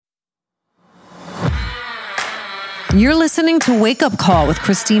You're listening to Wake Up Call with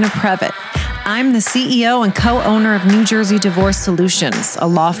Christina Previtt. I'm the CEO and co-owner of New Jersey Divorce Solutions, a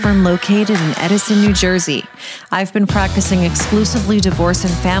law firm located in Edison, New Jersey. I've been practicing exclusively divorce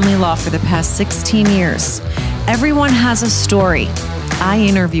and family law for the past 16 years. Everyone has a story. I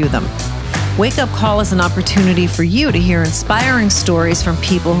interview them. Wake Up Call is an opportunity for you to hear inspiring stories from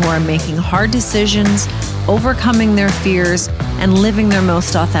people who are making hard decisions, overcoming their fears, and living their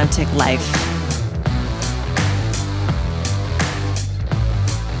most authentic life.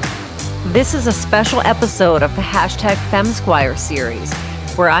 This is a special episode of the #FemSquire series,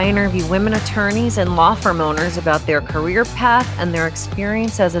 where I interview women attorneys and law firm owners about their career path and their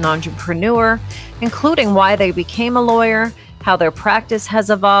experience as an entrepreneur, including why they became a lawyer, how their practice has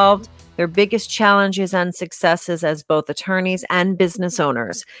evolved, their biggest challenges and successes as both attorneys and business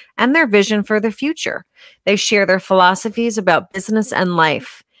owners, and their vision for the future. They share their philosophies about business and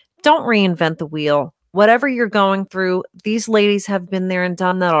life. Don't reinvent the wheel. Whatever you're going through, these ladies have been there and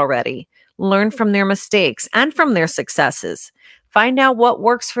done that already. Learn from their mistakes and from their successes. Find out what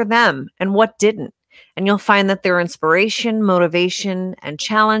works for them and what didn't. And you'll find that their inspiration, motivation, and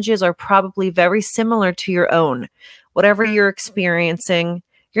challenges are probably very similar to your own. Whatever you're experiencing,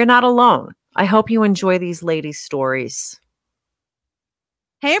 you're not alone. I hope you enjoy these ladies' stories.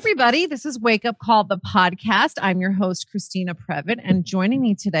 Hey, everybody. This is Wake Up Call, the podcast. I'm your host, Christina Previtt, and joining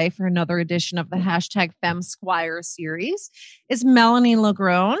me today for another edition of the #FemSquire series is Melanie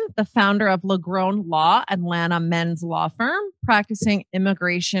LaGrone, the founder of LaGrone Law, Atlanta men's law firm, practicing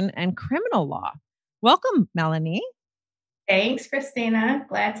immigration and criminal law. Welcome, Melanie. Thanks, Christina.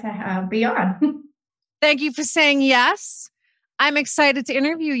 Glad to be on. Thank you for saying yes. I'm excited to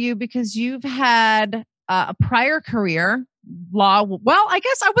interview you because you've had a prior career. Law, well, I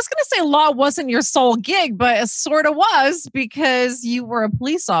guess I was going to say law wasn't your sole gig, but it sort of was because you were a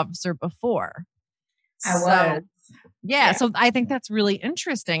police officer before. I was. Yeah, so I think that's really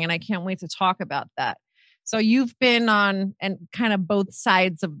interesting, and I can't wait to talk about that. So you've been on and kind of both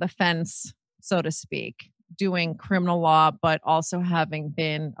sides of the fence, so to speak, doing criminal law, but also having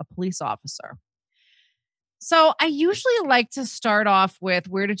been a police officer. So I usually like to start off with,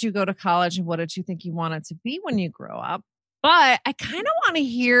 where did you go to college and what did you think you wanted to be when you grow up? But I kind of want to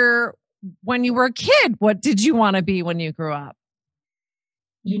hear, when you were a kid, what did you want to be when you grew up?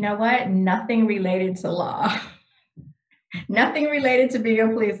 You know what? Nothing related to law. Nothing related to being a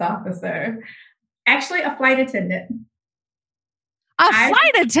police officer. Actually, a flight attendant.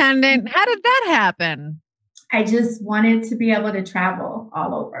 Flight attendant? How did that happen? I just wanted to be able to travel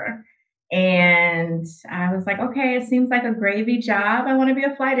all over. And I was like, okay, it seems like a gravy job. I want to be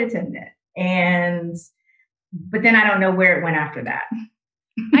a flight attendant. But then I don't know where it went after that.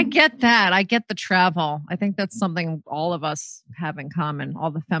 I get that. I get the travel. I think that's something all of us have in common, all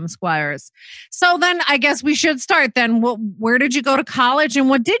the FemSquires. So then I guess we should start then. Where did you go to college and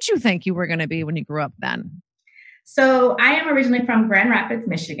what did you think you were going to be when you grew up then? So I am originally from Grand Rapids,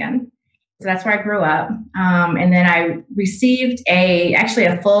 Michigan. So that's where I grew up. And then I received actually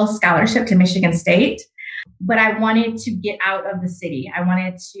a full scholarship to Michigan State. But I wanted to get out of the city. I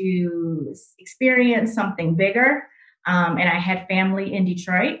wanted to experience something bigger. And I had family in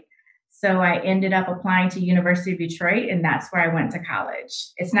Detroit. So I ended up applying to University of Detroit, and that's where I went to college.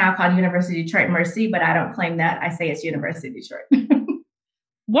 It's now called University of Detroit Mercy, but I don't claim that. I say it's University of Detroit.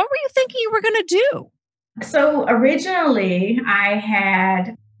 What were you thinking you were going to do? So originally, I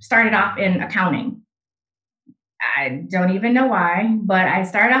had started off in accounting. I don't even know why, but I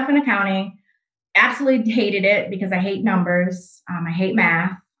started off in accounting. Absolutely hated it because I hate numbers. I hate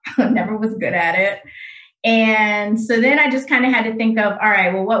math. Never was good at it. And so then I just kind of had to think of, all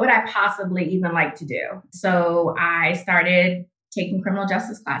right, well, what would I possibly even like to do? So I started taking criminal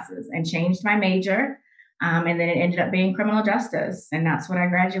justice classes and changed my major. And then it ended up being criminal justice. And that's what I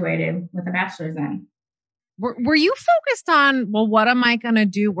graduated with a bachelor's in. Were you focused on, well, what am I going to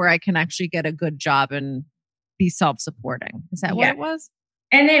do where I can actually get a good job and be self-supporting? Is that what it was?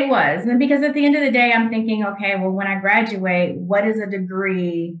 And it was. And because at the end of the day, I'm thinking, okay, well, when I graduate, what is a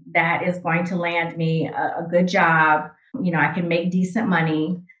degree that is going to land me a good job? You know, I can make decent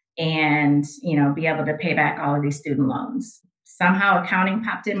money and, you know, be able to pay back all of these student loans. Somehow accounting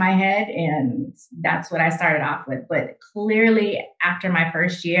popped in my head and that's what I started off with. But clearly after my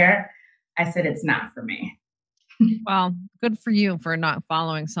first year, I said, it's not for me. Well, good for you for not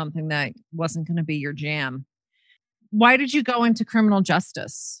following something that wasn't going to be your jam. Why did you go into criminal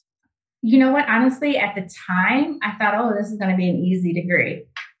justice? You know what? Honestly, at the time, I thought, oh, this is going to be an easy degree.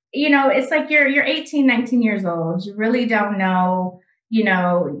 You know, it's like you're 18, 19 years old. You really don't know, you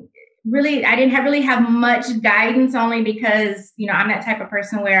know, really, I didn't really have much guidance, only because, I'm that type of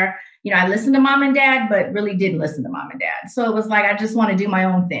person where, I listened to mom and dad, but really didn't listen to mom and dad. So it was like, I just want to do my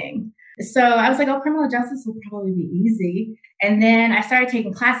own thing. So I was like, oh, criminal justice will probably be easy. And then I started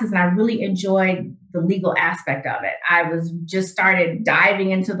taking classes and I really enjoyed the legal aspect of it. I was just started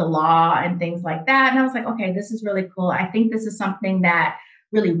diving into the law and things like that. And I was like, okay, this is really cool. I think this is something that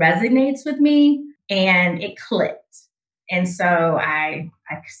really resonates with me, and it clicked. And so I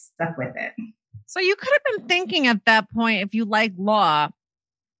stuck with it. So you could have been thinking at that point, if you like law,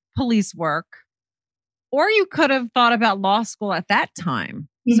 police work, or you could have thought about law school at that time.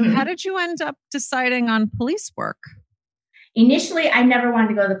 So how did you end up deciding on police work? Initially, I never wanted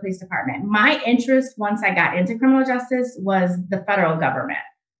to go to the police department. My interest, once I got into criminal justice, was the federal government.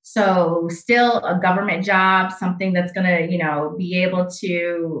 So still a government job, something that's going to, be able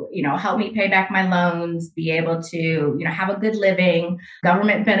to, help me pay back my loans, be able to, have a good living,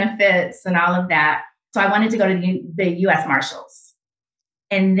 government benefits and all of that. So I wanted to go to the U.S. Marshals.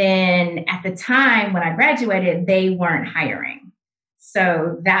 And then at the time when I graduated, they weren't hiring.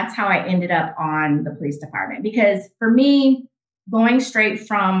 So that's how I ended up on the police department. Because for me, going straight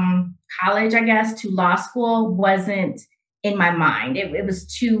from college, I guess, to law school wasn't in my mind. It was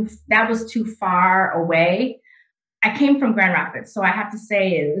too far away. I came from Grand Rapids, so I have to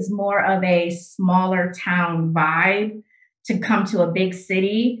say it was more of a smaller town vibe to come to a big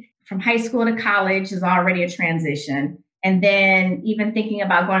city. From high school to college is already a transition. And then even thinking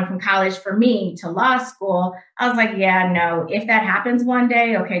about going from college for me to law school, I was like, yeah, no, if that happens one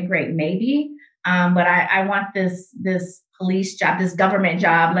day, okay, great, maybe. But I want this police job, this government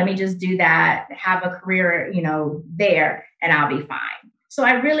job. Let me just do that, have a career, there, and I'll be fine. So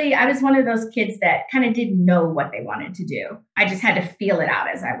I was one of those kids that kind of didn't know what they wanted to do. I just had to feel it out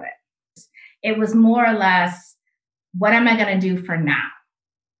as I went. It was more or less, what am I going to do for now?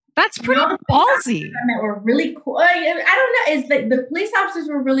 That's pretty ballsy. That were really cool. I don't know. It's like the police officers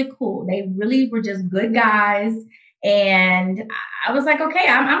were really cool. They really were just good guys. And I was like, okay,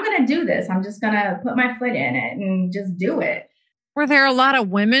 I'm going to do this. I'm just going to put my foot in it and just do it. Were there a lot of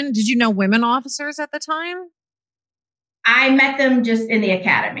women? Did you know women officers at the time? I met them just in the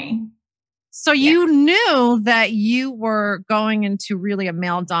academy. So you knew that you were going into really a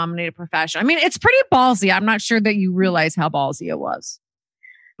male-dominated profession. I mean, it's pretty ballsy. I'm not sure that you realize how ballsy it was.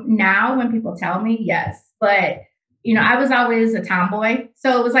 Now, when people tell me, yes. But, I was always a tomboy.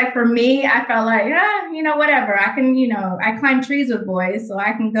 So it was like, for me, I felt like, whatever. I can, I climb trees with boys, so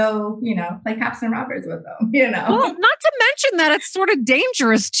I can go, play cops and robbers with them, Well, not to mention that it's sort of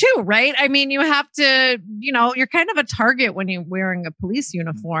dangerous too, right? I mean, you have to, you're kind of a target when you're wearing a police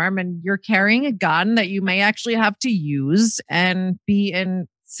uniform and you're carrying a gun that you may actually have to use and be in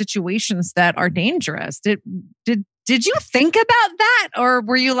situations that are dangerous. Did you think about that? Or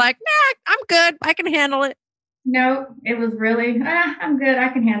were you like, nah, I'm good. I can handle it? No, it was really, I'm good. I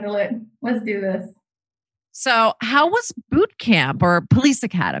can handle it. Let's do this. So how was boot camp or police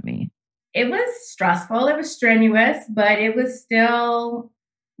academy? It was stressful. It was strenuous, but it was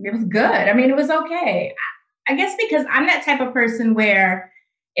good. I mean, it was okay. I guess because I'm that type of person where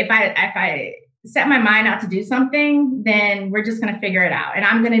if I set my mind out to do something, then we're just going to figure it out and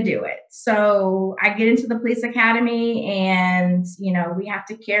I'm going to do it. So I get into the police academy and, we have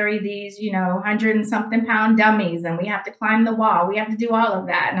to carry these, 100 and something pound dummies and we have to climb the wall. We have to do all of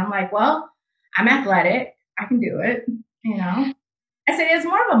that. And I'm like, well, I'm athletic. I can do it. I said, it's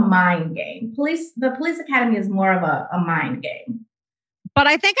more of a mind game. The police academy is more of a mind game. But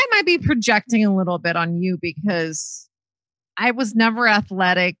I think I might be projecting a little bit on you because I was never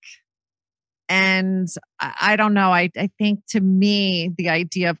athletic. And I don't know. I think to me, the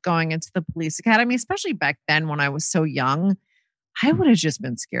idea of going into the police academy, especially back then when I was so young, I would have just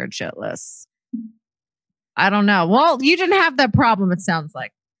been scared shitless. I don't know. Well, you didn't have that problem, it sounds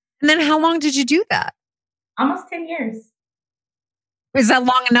like. And then how long did you do that? Almost 10 years. Is that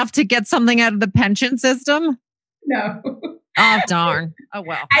long enough to get something out of the pension system? No. Oh, darn. Oh,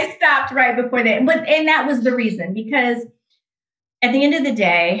 well. I stopped right before that. And that was the reason, because at the end of the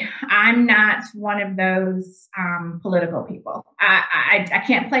day, I'm not one of those political people. I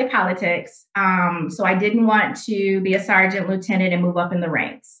can't play politics. So I didn't want to be a sergeant, lieutenant, and move up in the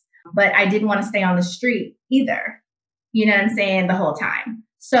ranks. But I didn't want to stay on the street either. You know what I'm saying? The whole time.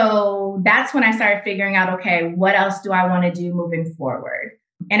 So that's when I started figuring out, okay, what else do I want to do moving forward?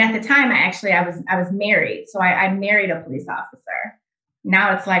 And at the time, I was married. So I married a police officer.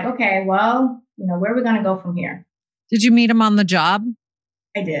 Now it's like, okay, well, where are we going to go from here? Did you meet him on the job?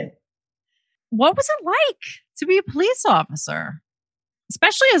 I did. What was it like to be a police officer,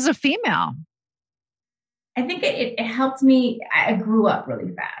 especially as a female? I think it helped me. I grew up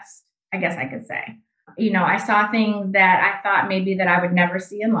really fast. I guess I could say. I saw things that I thought maybe that I would never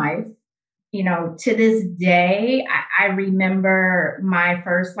see in life. To this day, I remember my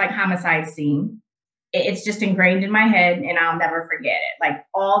first like homicide scene. It's just ingrained in my head and I'll never forget it, like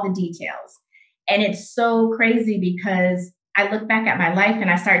all the details. And it's so crazy because I look back at my life and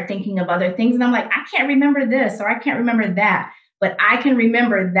I start thinking of other things and I'm like, I can't remember this or I can't remember that, but I can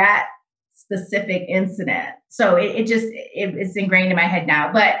remember that specific incident. So it's ingrained in my head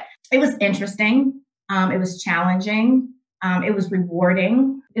now, but it was interesting. It was challenging. It was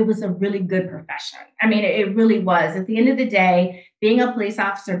rewarding. It was a really good profession. I mean, it really was. At the end of the day, being a police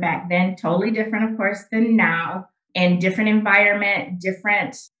officer back then, totally different, of course, than now, and different environment,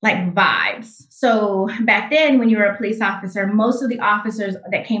 different like vibes. So back then, when you were a police officer, most of the officers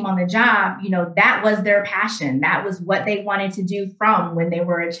that came on the job, that was their passion. That was what they wanted to do from when they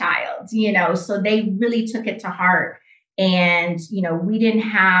were a child, so they really took it to heart. And, we didn't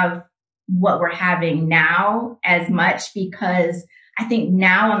have what we're having now as much because I think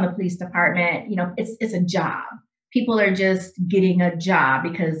now on the police department, it's a job. People are just getting a job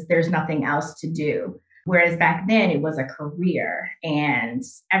because there's nothing else to do. Whereas back then it was a career and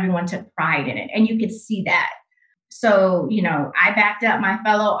everyone took pride in it and you could see that. So, I backed up my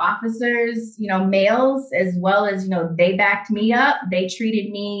fellow officers, males, as well as, they backed me up. They treated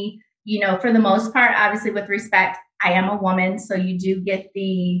me, for the most part, obviously with respect. I am a woman, so you do get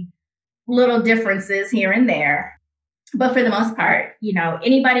the little differences here and there. But for the most part,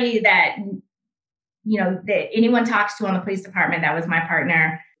 anybody that, that anyone talks to on the police department that was my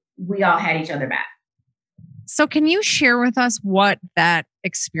partner, we all had each other back. So can you share with us what that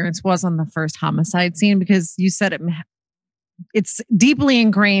experience was on the first homicide scene? Because you said it's deeply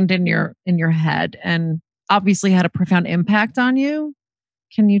ingrained in your head and obviously had a profound impact on you.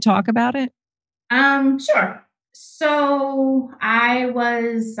 Can you talk about it? Sure. So I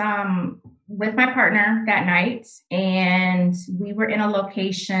was with my partner that night, and we were in a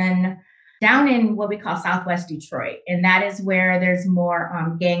location down in what we call Southwest Detroit. And that is where there's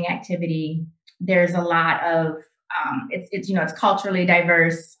more gang activity. There's a lot of, it's culturally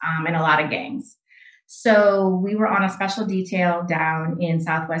diverse and a lot of gangs. So we were on a special detail down in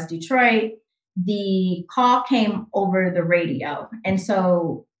Southwest Detroit. The call came over the radio. And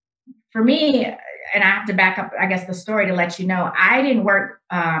so for me, and I have to back up, I guess, the story to let you know, I didn't work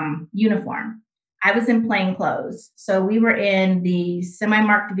uniform. I was in plain clothes. So we were in the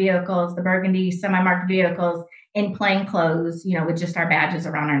semi-marked vehicles, the burgundy semi-marked vehicles, in plain clothes, with just our badges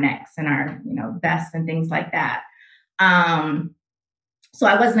around our necks and our, vests and things like that. So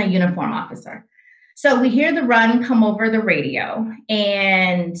I wasn't a uniform officer. So we hear the run come over the radio,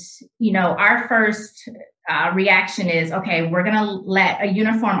 and, our first reaction is, okay, we're going to let a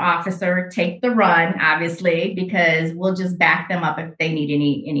uniform officer take the run, obviously, because we'll just back them up if they need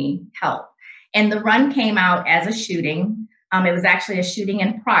any help. And the run came out as a shooting. It was actually a shooting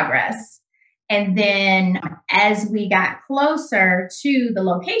in progress. And then as we got closer to the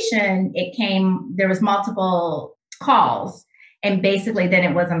location, there was multiple calls. And basically then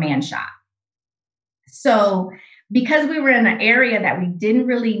it was a man shot. So because we were in an area that we didn't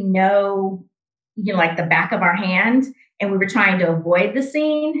really know, like the back of our hand, and we were trying to avoid the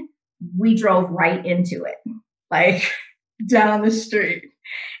scene, we drove right into it, like down the street.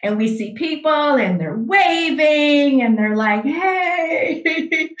 And we see people and they're waving and they're like,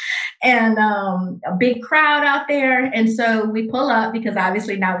 hey, and a big crowd out there. And so we pull up because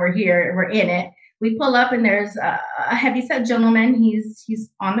obviously now we're here, we're in it. We pull up and there's a heavyset gentleman. He's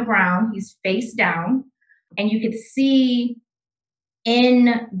on the ground. He's face down. And you could see in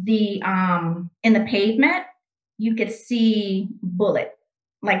the pavement, you could see bullet.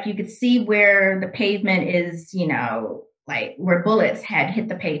 Like you could see where the pavement is, like where bullets had hit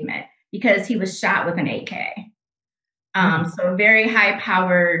the pavement because he was shot with an AK. So a very high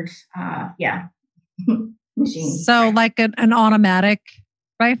powered, machine. So like an automatic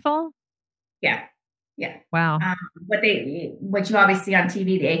rifle? Yeah. Wow. What you always see on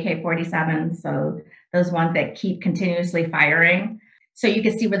TV, the AK-47. So those ones that keep continuously firing. So you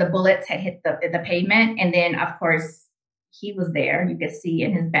could see where the bullets had hit the pavement. And then of course he was there. You could see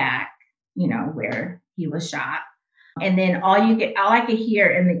in his back, where he was shot. And then all I could hear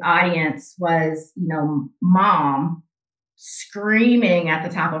in the audience was, mom screaming at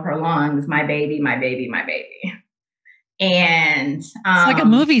the top of her lungs, my baby, my baby, my baby. And it's like a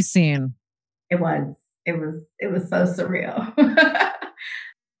movie scene. It was so surreal.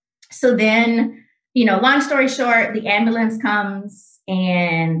 So then, long story short, the ambulance comes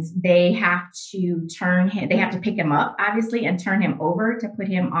and they have to pick him up, obviously, and turn him over to put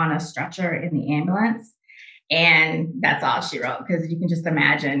him on a stretcher in the ambulance. And that's all she wrote, because you can just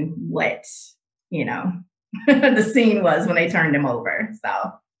imagine what, the scene was when they turned him over. So,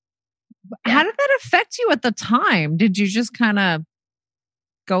 yeah. How did that affect you at the time? Did you just kind of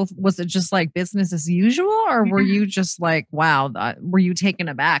was it just like business as usual, or were you just like, wow, were you taken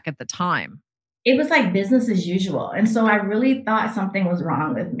aback at the time? It was like business as usual. And so I really thought something was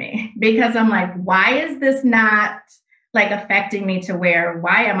wrong with me, because I'm like, why is this not like affecting me to where,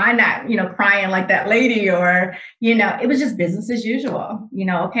 why am I not, crying like that lady? Or, it was just business as usual.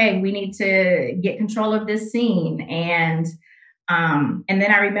 Okay, we need to get control of this scene. And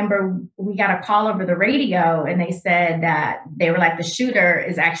then I remember we got a call over the radio, and they said that they were like, the shooter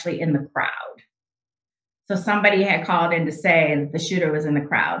is actually in the crowd. So somebody had called in to say that the shooter was in the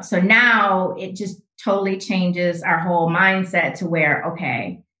crowd. So now it just totally changes our whole mindset to where,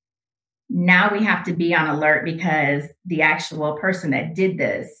 okay, now we have to be on alert, because the actual person that did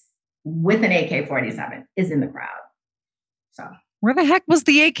this with an AK-47 is in the crowd. So where the heck was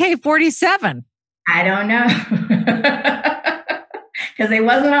the AK-47? I don't know. Because it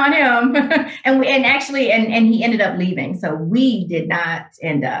wasn't on him. and he ended up leaving. So we did not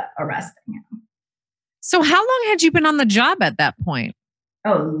end up arresting him. So how long had you been on the job at that point?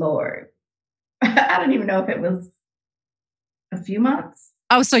 Oh, Lord. I don't even know if it was a few months.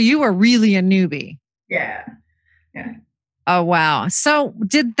 Oh, so you were really a newbie. Yeah. Oh, wow. So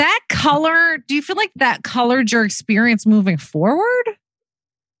do you feel like that colored your experience moving forward?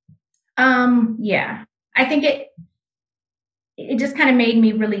 Yeah. I think it just kind of made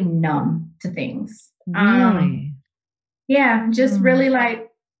me really numb to things. Really? Yeah, just really like,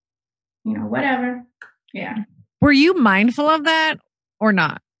 whatever. Yeah. Were you mindful of that or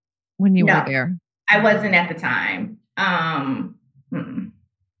not when you were there? I wasn't at the time.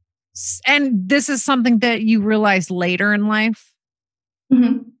 And this is something that you realized later in life?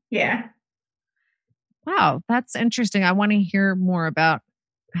 Mm-hmm. Yeah. Wow, that's interesting. I want to hear more about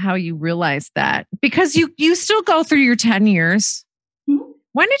how you realized that, because you still go through your 10 years. Mm-hmm.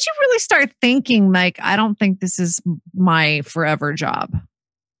 When did you really start thinking like, I don't think this is my forever job?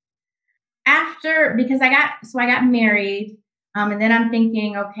 Because I got married, and then I'm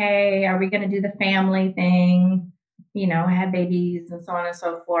thinking, okay, are we going to do the family thing? Have babies and so on and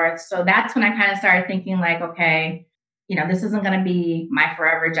so forth. So that's when I kind of started thinking like, okay, this isn't going to be my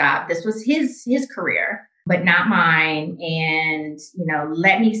forever job. This was his career, but not mine. And,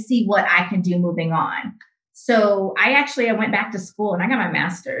 let me see what I can do moving on. So I went back to school and I got my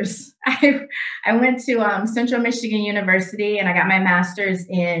master's. I went to Central Michigan University, and I got my master's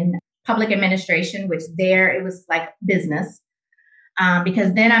in public administration, which it was like business.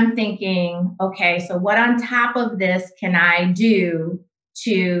 Because then I'm thinking, okay, so what on top of this can I do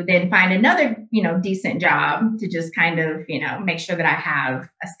to then find another, decent job to just kind of, make sure that I have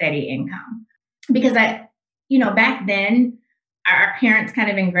a steady income? Because back then our parents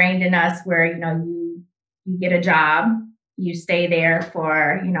kind of ingrained in us where, you get a job, you stay there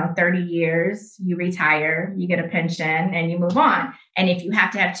for, 30 years, you retire, you get a pension, and you move on. And if you have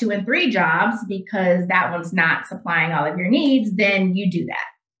to have 2 and 3 jobs because that one's not supplying all of your needs, then you do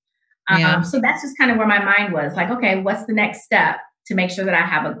that. Yeah. So that's just kind of where my mind was like, okay, what's the next step to make sure that I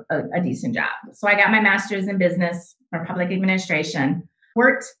have a decent job? So I got my master's in business or public administration,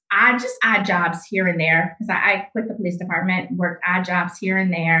 worked odd jobs here and there, because I quit the police department, worked odd jobs here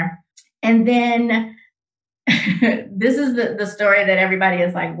and there. And then this is the story that everybody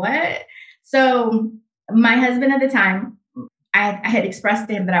is like, what? So my husband at the time, I had expressed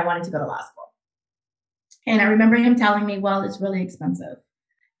to him that I wanted to go to law school. And I remember him telling me, well, it's really expensive.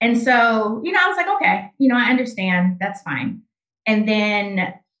 And so, I was like, okay, I understand. That's fine. And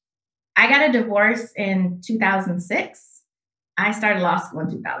then I got a divorce in 2006. I started law school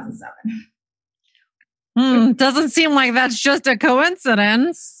in 2007. Doesn't seem like that's just a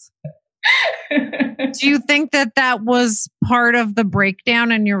coincidence. Do you think that was part of the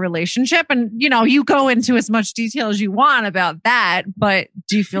breakdown in your relationship? And, you go into as much detail as you want about that, but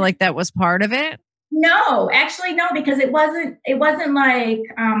do you feel like that was part of it? No, actually, no, because it wasn't like,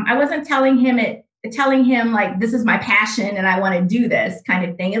 I wasn't telling him like, this is my passion and I want to do this kind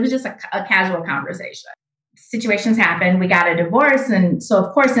of thing. It was just a casual conversation. Situations happened. We got a divorce. And so,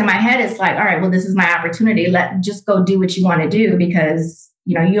 of course, in my head, it's like, all right, well, this is my opportunity. Just go do what you want to do, because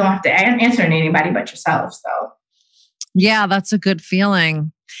you don't have to answer to anybody but yourself. So, yeah, that's a good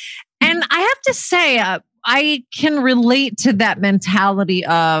feeling. And I have to say, I can relate to that mentality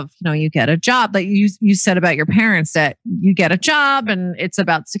of, you get a job, like you said about your parents, that you get a job and it's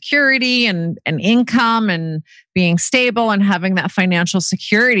about security and income and being stable and having that financial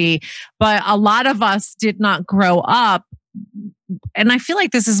security. But a lot of us did not grow up and I feel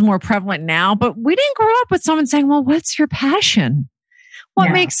like this is more prevalent now, but we didn't grow up with someone saying, well, what's your passion?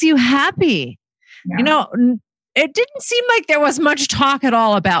 What makes you happy? Yeah. You know, it didn't seem like there was much talk at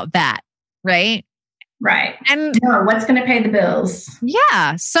all about that, right? Right. And no, what's going to pay the bills?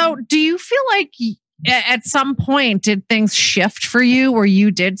 Yeah. So do you feel like at some point did things shift for you where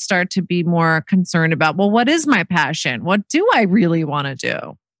you did start to be more concerned about, well, what is my passion? What do I really want to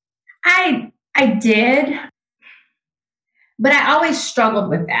do? I did, but I always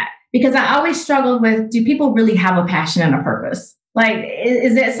struggled with that because I always struggled with, do people really have a passion and a purpose? Like,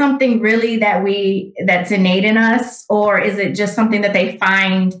 is it something really that's innate in us, or is it just something that they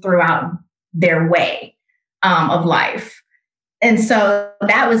find throughout their way of life? And so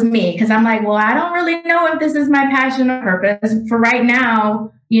that was me, because I'm like, well, I don't really know if this is my passion or purpose. For right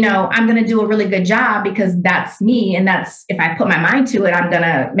now, I'm going to do a really good job because that's me. And that's, if I put my mind to it, I'm going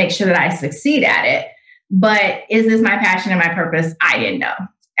to make sure that I succeed at it. But is this my passion and my purpose? I didn't know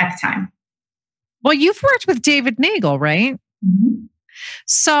at the time. Well, you've worked with David Nagel, right? Mm-hmm.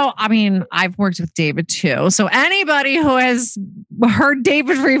 So, I mean, I've worked with David too. So anybody who has heard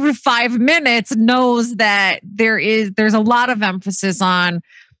David for even 5 minutes knows that there's a lot of emphasis on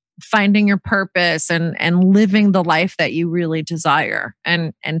finding your purpose and living the life that you really desire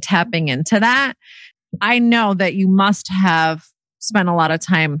and tapping into that. I know that you must have spent a lot of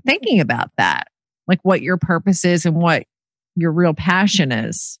time thinking about that, like what your purpose is and what your real passion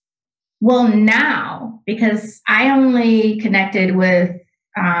is. Well, now, because I only connected with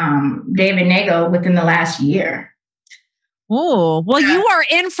David Nagel within the last year. Oh, well, you are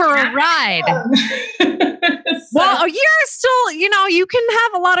in for a ride. Well, a year is still, you can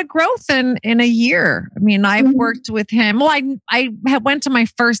have a lot of growth in a year. I mean, I've worked with him. Well, I went to my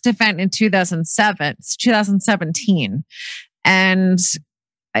first event in 2017. And,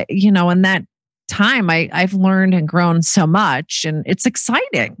 in that time, I've learned and grown so much, and it's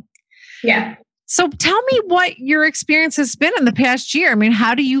exciting. Yeah. So tell me what your experience has been in the past year. I mean,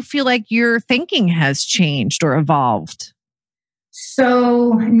 how do you feel like your thinking has changed or evolved?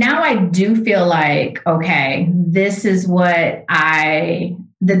 So now I do feel like, okay, this is what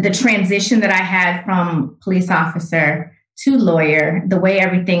the transition that I had from police officer to lawyer, the way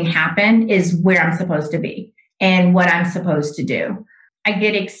everything happened is where I'm supposed to be and what I'm supposed to do. I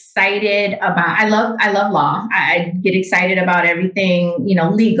get excited about, I love law. I get excited about everything,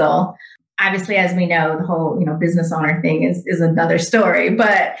 legal. Obviously, as we know, the whole, business owner thing is another story,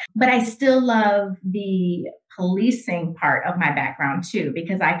 but I still love the policing part of my background too,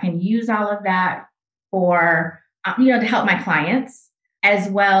 because I can use all of that for, to help my clients, as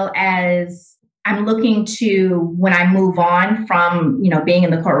well as I'm looking to, when I move on from, being in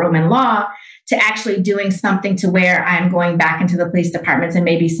the courtroom in law, to actually doing something to where I'm going back into the police departments and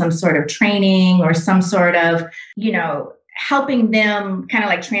maybe some sort of training or some sort of, helping them kind of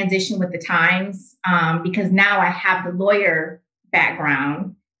like transition with the times, because now I have the lawyer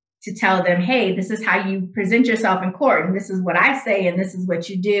background to tell them, hey, this is how you present yourself in court, and this is what I say, and this is what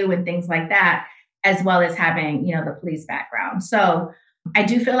you do, and things like that, as well as having, the police background. So I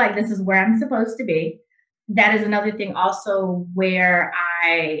do feel like this is where I'm supposed to be. That is another thing also where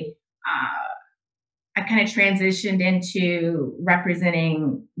I kind of transitioned into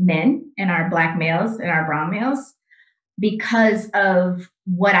representing men and our Black males and our brown males, because of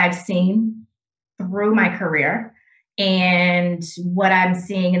what I've seen through my career and what I'm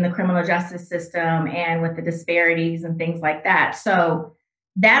seeing in the criminal justice system and with the disparities and things like that. So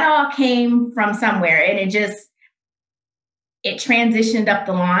that all came from somewhere, and it transitioned up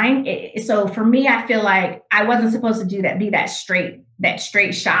the line. So for me, I feel like I wasn't supposed to be that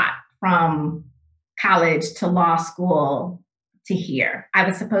straight shot from college to law school to here. I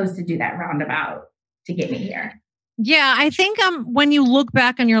was supposed to do that roundabout to get me here. Yeah, I think when you look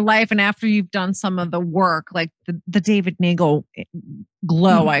back on your life and after you've done some of the work, like the David Nagel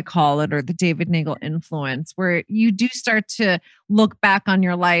glow, I call it, or the David Nagel influence, where you do start to look back on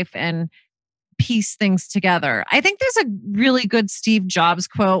your life and piece things together. I think there's a really good Steve Jobs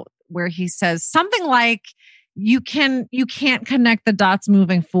quote where he says something like, you can't connect the dots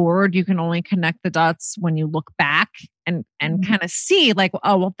moving forward. You can only connect the dots when you look back and kind of see like,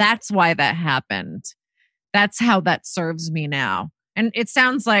 oh, well, that's why that happened. That's how that serves me now. And it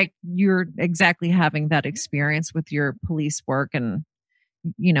sounds like you're exactly having that experience with your police work and,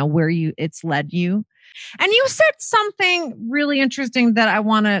 where it's led you. And you said something really interesting that I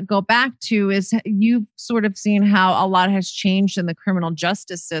want to go back to is you've sort of seen how a lot has changed in the criminal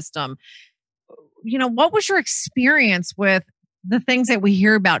justice system. What was your experience with the things that we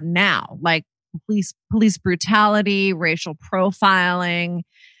hear about now, like police brutality, racial profiling?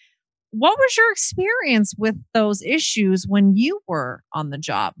 what was your experience with those issues when you were on the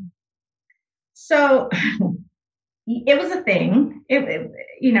job? So it was a thing.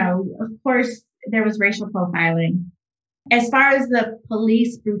 Of course, there was racial profiling. As far as the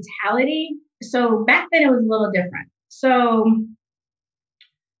police brutality, so back then it was a little different. So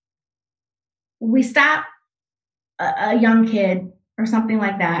we stopped a young kid or something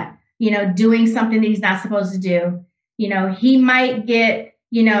like that, doing something that he's not supposed to do. He might get,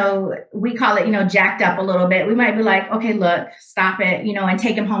 we call it, jacked up a little bit. We might be like, okay, look, stop it, and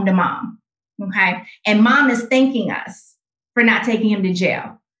take him home to mom. Okay. And mom is thanking us for not taking him to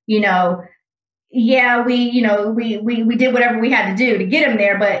jail. Yeah, we did whatever we had to do to get him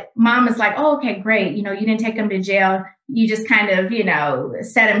there. But mom is like, oh, okay, great. You didn't take him to jail. You just kind of,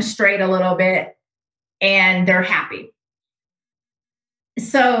 set him straight a little bit and they're happy.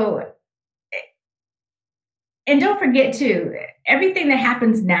 So, and don't forget too, everything that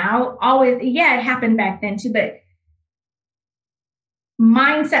happens now always, it happened back then too, but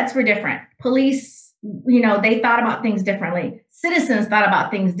mindsets were different. Police, they thought about things differently. Citizens thought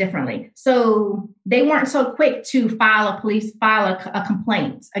about things differently. So they weren't so quick to file a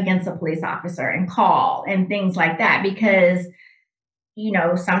complaint against a police officer and call and things like that, because,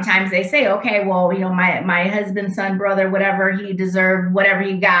 sometimes they say, okay, well, my husband, son, brother, whatever, he deserved whatever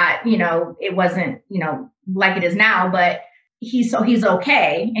he got, it wasn't, like it is now, but he's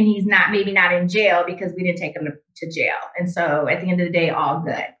okay. And he's maybe not in jail because we didn't take him to jail. And so at the end of the day, all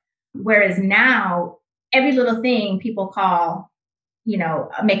good. Whereas now, every little thing people call,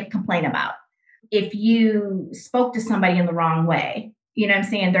 make a complaint about. If you spoke to somebody in the wrong way,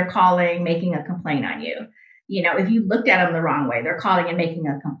 they're calling, making a complaint on you. If you looked at them the wrong way, they're calling and making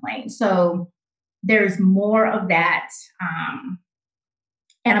a complaint. So there's more of that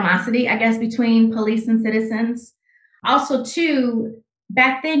animosity, I guess, between police and citizens. Also, too,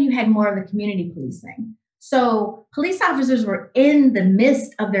 back then you had more of the community policing. So police officers were in the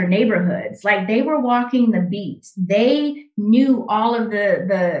midst of their neighborhoods, like they were walking the beat. They knew all of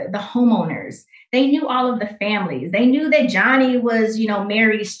the homeowners. They knew all of the families. They knew that Johnny was,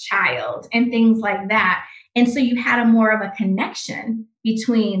 Mary's child and things like that. And so you had a more of a connection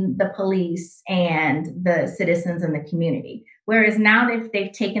between the police and the citizens in the community. Whereas now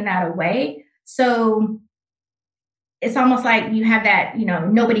they've taken that away. So it's almost like you have that,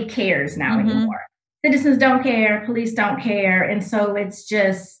 nobody cares now anymore. Citizens don't care, police don't care. And so it's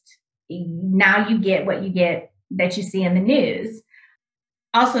just, now you get what you get that you see in the news.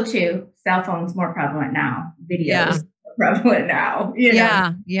 Also, too, cell phones more prevalent now, videos prevalent now.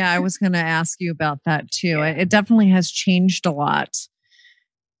 Yeah, I was going to ask you about that too. Yeah. It definitely has changed a lot.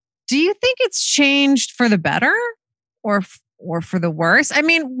 Do you think it's changed for the better or for the worse? I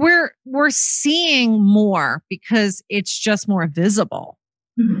mean, we're seeing more because it's just more visible.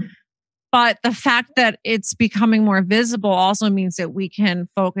 Mm-hmm. But the fact that it's becoming more visible also means that we can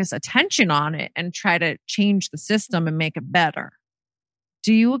focus attention on it and try to change the system and make it better.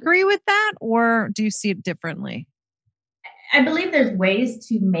 Do you agree with that, or do you see it differently? I believe there's ways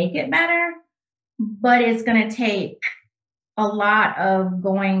to make it better, but it's going to take a lot of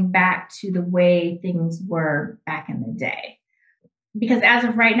going back to the way things were back in the day. Because as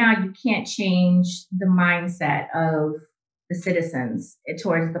of right now, you can't change the mindset of the citizens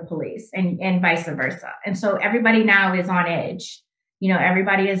towards the police and vice versa. And so everybody now is on edge.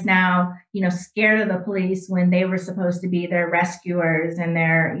 Everybody is now, scared of the police when they were supposed to be their rescuers and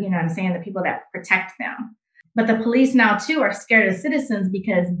their, the people that protect them. But the police now too are scared of citizens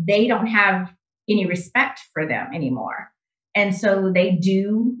because they don't have any respect for them anymore. And so they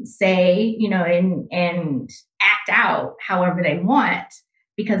do say, and act out however they want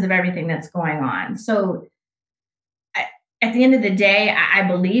because of everything that's going on. So at the end of the day, I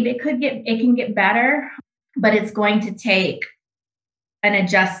believe it can get better, but it's going to take an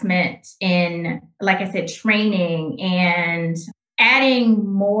adjustment in, like I said, training and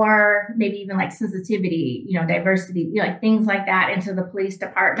adding more, maybe even like sensitivity, diversity, like things like that into the police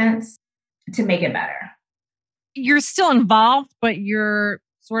departments to make it better. You're still involved, but you're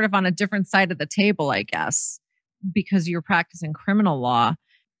sort of on a different side of the table, I guess, because you're practicing criminal law.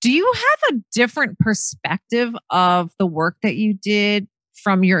 Do you have a different perspective of the work that you did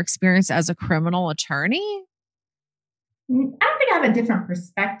from your experience as a criminal attorney? I don't think I have a different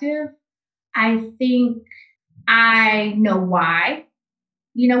perspective. I think I know why,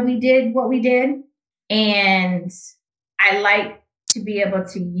 we did what we did. And I like to be able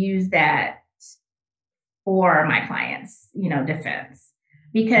to use that for my clients, defense.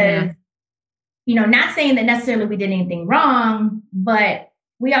 Because, not saying that necessarily we did anything wrong, but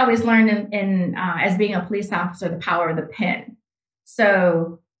we always learn in as being a police officer, the power of the pen.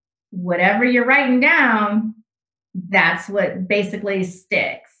 So whatever you're writing down, that's what basically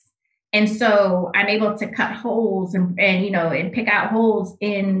sticks. And so I'm able to cut holes and pick out holes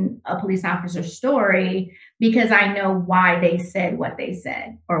in a police officer's story because I know why they said what they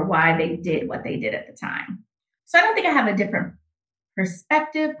said or why they did what they did at the time. So I don't think I have a different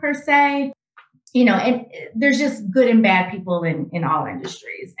perspective per se. And there's just good and bad people in all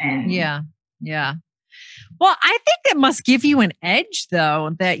industries. And yeah. Well, I think it must give you an edge,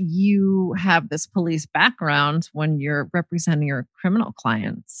 though, that you have this police background when you're representing your criminal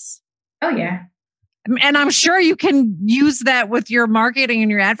clients. Oh, yeah. And I'm sure you can use that with your marketing and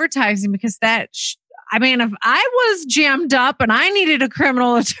your advertising because if I was jammed up and I needed a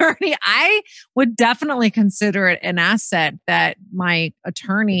criminal attorney, I would definitely consider it an asset that my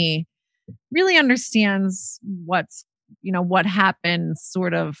attorney really understands what happens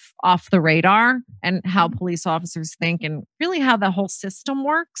sort of off the radar and how police officers think and really how the whole system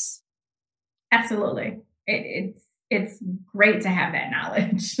works. Absolutely. It's great to have that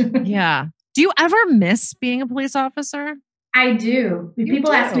knowledge. Yeah. Do you ever miss being a police officer? I do.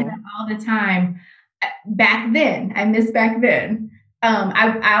 People ask me that all the time. Back then, I miss back then.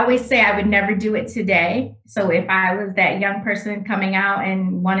 I always say I would never do it today. So if I was that young person coming out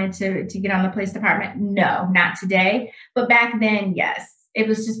and wanted to get on the police department, no, not today. But back then, yes, it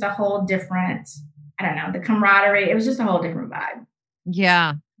was just a whole different, I don't know, the camaraderie. It was just a whole different vibe.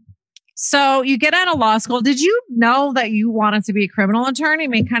 Yeah. So you get out of law school. Did you know that you wanted to be a criminal attorney? I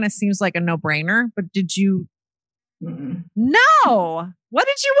mean, it kind of seems like a no-brainer, but did you? Mm-mm. No. What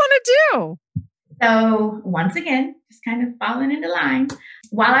did you want to do? So once again, just kind of falling into line.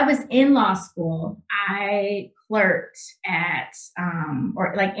 While I was in law school, I clerked at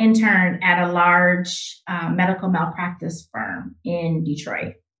interned at a large medical malpractice firm in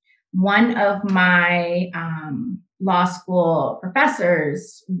Detroit. One of my law school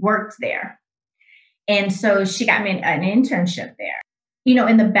professors worked there. And so she got me an internship there.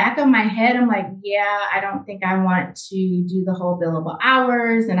 In the back of my head, I'm like, yeah, I don't think I want to do the whole billable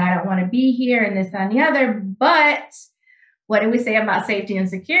hours and I don't want to be here and this and the other. But what do we say about safety and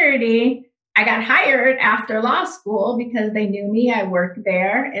security? I got hired after law school because they knew me. I worked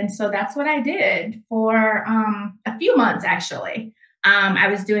there. And so that's what I did for a few months, actually. I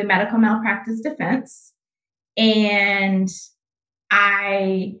was doing medical malpractice defense and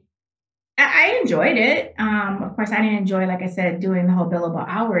I enjoyed it. Of course, I didn't enjoy, like I said, doing the whole billable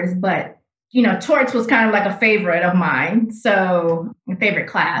hours, but, torts was kind of like a favorite of mine. So my favorite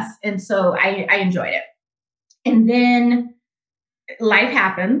class. And so I enjoyed it. And then life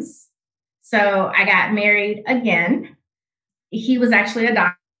happens. So I got married again. He was actually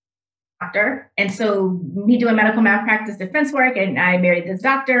a doctor. And so me doing medical malpractice defense work and I married this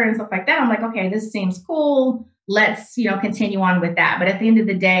doctor and stuff like that. I'm like, okay, this seems cool. Let's, continue on with that. But at the end of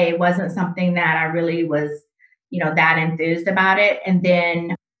the day, it wasn't something that I really was, that enthused about it. And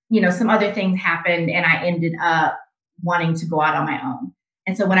then, some other things happened and I ended up wanting to go out on my own.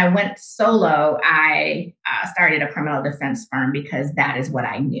 And so when I went solo, I started a criminal defense firm because that is what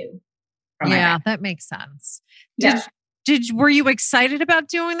I knew. Yeah, that makes sense. Yeah. Were you excited about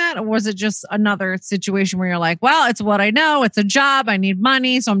doing that? Or was it just another situation where you're like, well, it's what I know. It's a job. I need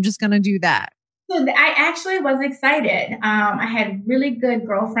money. So I'm just going to do that. So I actually was excited. I had really good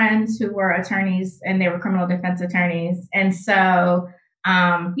girlfriends who were attorneys and they were criminal defense attorneys. And so,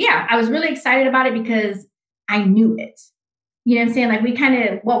 I was really excited about it because I knew it. You know what I'm saying?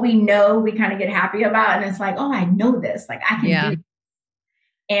 Like what we know, we kind of get happy about. And it's like, oh, I know this. Like I can do it.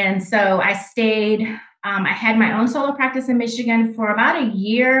 And so I stayed. I had my own solo practice in Michigan for about a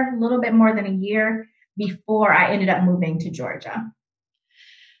year, a little bit more than a year before I ended up moving to Georgia.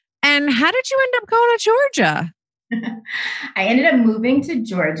 And how did you end up going to Georgia? I ended up moving to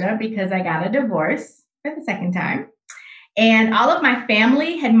Georgia because I got a divorce for the second time. And all of my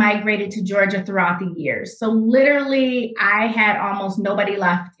family had migrated to Georgia throughout the years. So literally, I had almost nobody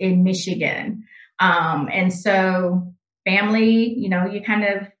left in Michigan. And so family, you kind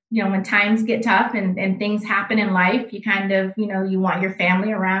of, when times get tough and things happen in life, you kind of, you want your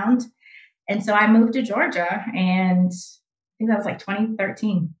family around. And so I moved to Georgia and I think that was like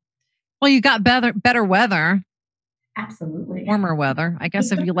 2013. Well, you got better weather. Absolutely. Warmer weather. I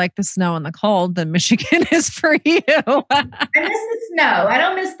guess if you like the snow and the cold, then Michigan is for you. I miss the snow. I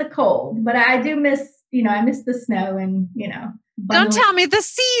don't miss the cold, but I do miss, I miss the snow and, Don't tell me the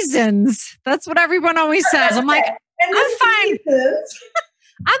seasons. That's what everyone always says. I'm like, I'm fine.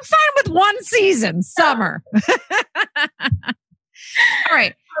 I'm fine with one season, summer. All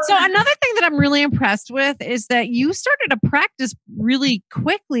right. So another thing that I'm really impressed with is that you started to practice really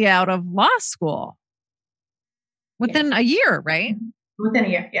quickly out of law school within a year, right? Within a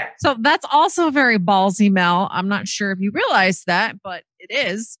year, yeah. So that's also very ballsy, Mel. I'm not sure if you realize that, but it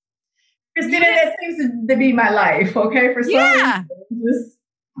is. Christina, that seems to be my life, okay? For some reason.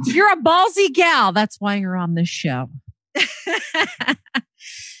 You're a ballsy gal. That's why you're on this show.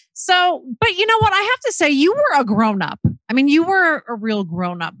 So, but you know what? I have to say, you were a grown up. I mean, you were a real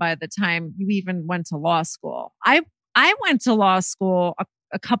grown up by the time you even went to law school. I went to law school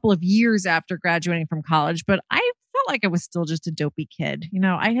a couple of years after graduating from college, but I felt like I was still just a dopey kid. You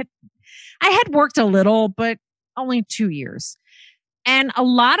know, I had worked a little, but only 2 years. And a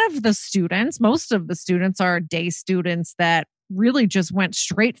lot of the students, most of the students are day students that really just went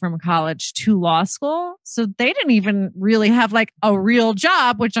straight from college to law school. So they didn't even really have like a real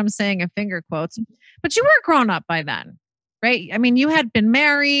job, which I'm saying in finger quotes, but you were grown up by then, right? I mean, you had been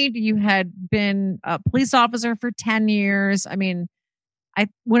married, you had been a police officer for 10 years. I mean, I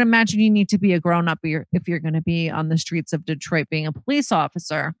would imagine you need to be a grown up if you're going to be on the streets of Detroit being a police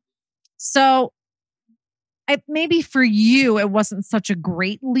officer. So maybe for you, it wasn't such a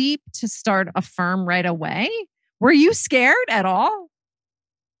great leap to start a firm right away. Were you scared at all?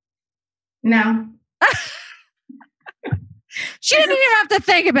 No. She didn't even have to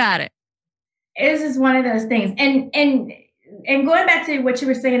think about it. It's just one of those things. And going back to what you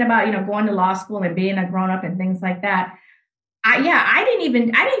were saying about, you know, going to law school and being a grown up and things like that. I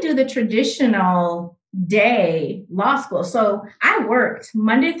didn't do the traditional day law school. So I worked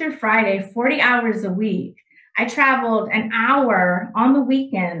Monday through Friday, 40 hours a week. I traveled an hour on the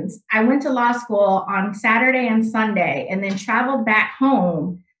weekends. I went to law school on Saturday and Sunday and then traveled back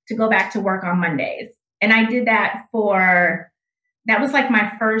home to go back to work on Mondays. And I did that that was like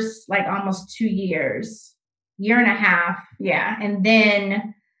my first, like almost 2 years, year and a half. Yeah. And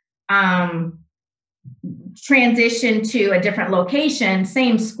then transitioned to a different location,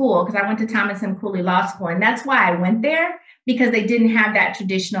 same school, because I went to Thomas M. Cooley Law School. And that's why I went there, because they didn't have that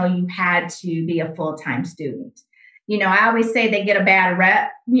traditional, you had to be a full-time student. You know, I always say they get a bad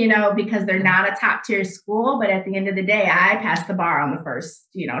rep, you know, because they're not a top tier school. But at the end of the day, I passed the bar on the first,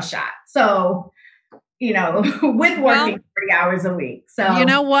 you know, shot. So, you know, with working 40 hours a week. So, you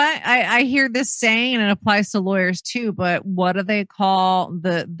know what? I hear this saying, and it applies to lawyers too, but what do they call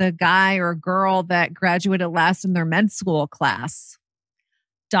the guy or girl that graduated last in their med school class?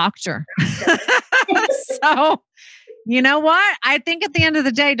 Doctor. So, you know what? I think at the end of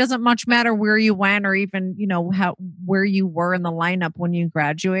the day, it doesn't much matter where you went or even, you know, where you were in the lineup when you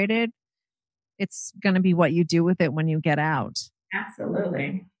graduated. It's going to be what you do with it when you get out.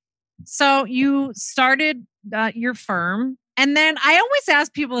 Absolutely. So you started your firm. And then I always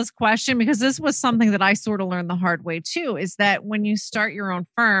ask people this question because this was something that I sort of learned the hard way too, is that when you start your own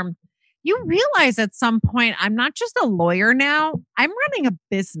firm, you realize at some point, I'm not just a lawyer now, I'm running a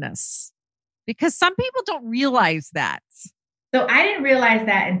business. Because some people don't realize that. So I didn't realize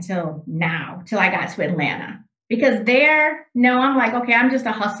that until I got to Atlanta. Because I'm like, okay, I'm just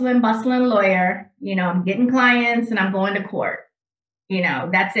a hustling, bustling lawyer. You know, I'm getting clients and I'm going to court. You know,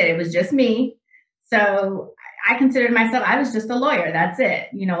 that's it. It was just me. So I considered myself, I was just a lawyer. That's it.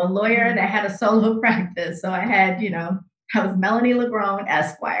 You know, a lawyer that had a solo practice. So I had, you know, I was Melanie LeGrone,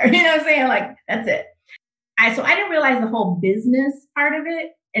 Esquire. You know what I'm saying? Like, that's it. So I didn't realize the whole business part of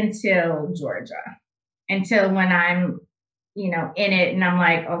it until Georgia, until when I'm, you know, in it and I'm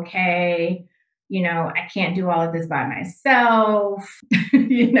like, okay, you know, I can't do all of this by myself.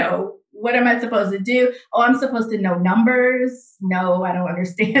 You know, what am I supposed to do? Oh, I'm supposed to know numbers. No, I don't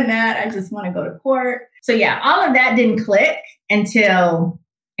understand that. I just want to go to court. So yeah, all of that didn't click until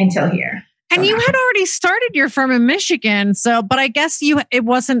here. And you had already started your firm in Michigan. So, but I guess it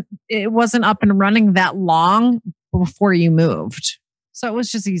wasn't up and running that long before you moved. So it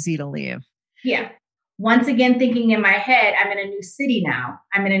was just easy to leave. Yeah. Once again, thinking in my head, I'm in a new city now.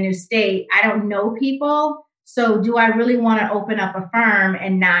 I'm in a new state. I don't know people. So do I really want to open up a firm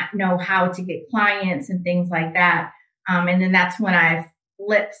and not know how to get clients and things like that? And then that's when I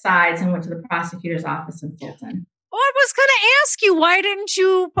flipped sides and went to the prosecutor's office in Fulton. Well, I was going to ask you, why didn't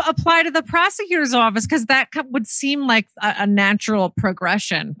you apply to the prosecutor's office? Because that would seem like a natural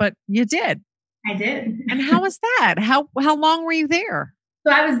progression, but you did. I did. And how was that? How long were you there?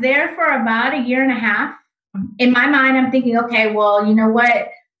 So I was there for about a year and a half. In my mind, I'm thinking, okay, well, you know what?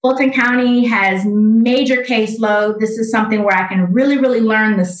 Fulton County has major caseload. This is something where I can really, really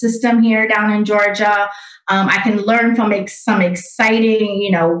learn the system here down in Georgia. I can learn from some exciting, you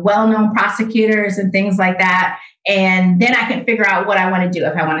know, well-known prosecutors and things like that. And then I can figure out what I want to do,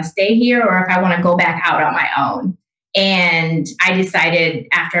 if I want to stay here or if I want to go back out on my own. And I decided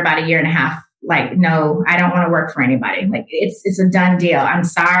after about a year and a half, like, no, I don't want to work for anybody. Like it's a done deal. I'm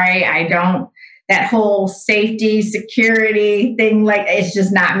sorry. I don't that whole safety, security thing, like it's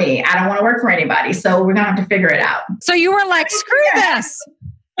just not me. I don't want to work for anybody. So we're going to have to figure it out. So you were like, screw this.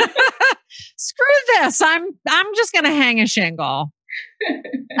 Screw this. I'm just going to hang a shingle.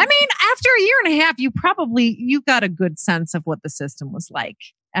 I mean, after a year and a half, you got a good sense of what the system was like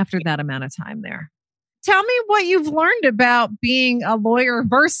after that amount of time there. Tell me what you've learned about being a lawyer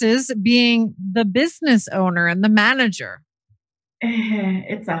versus being the business owner and the manager.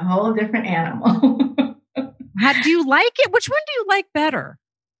 It's a whole different animal. Do you like it? Which one do you like better?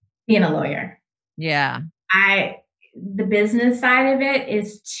 Being a lawyer. Yeah. The business side of it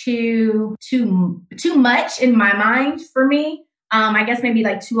is too much in my mind for me. I guess maybe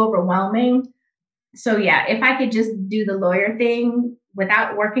like too overwhelming. So yeah, if I could just do the lawyer thing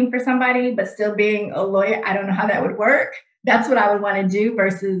without working for somebody, but still being a lawyer, I don't know how that would work. That's what I would want to do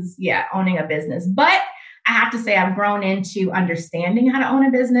versus, owning a business. But I have to say I've grown into understanding how to own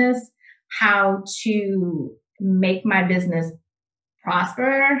a business, how to make my business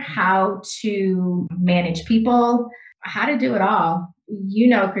prosper, how to manage people, how to do it all.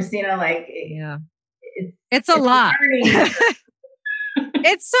 Christina, it's a lot.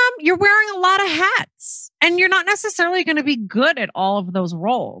 It's you're wearing a lot of hats and you're not necessarily going to be good at all of those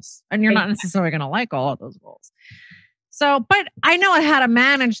roles and you're not necessarily going to like all of those roles. So, but I know how to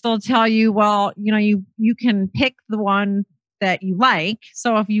manage. They'll tell you, well, you can pick the one that you like.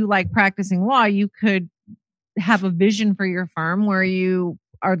 So if you like practicing law, you could have a vision for your firm where you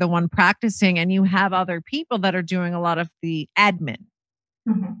are the one practicing and you have other people that are doing a lot of the admin.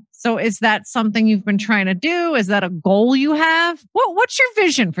 Mm-hmm. So is that something you've been trying to do? Is that a goal you have? What's your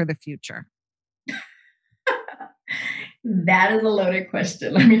vision for the future? That is a loaded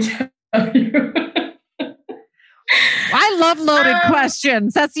question. Let me tell you. I love loaded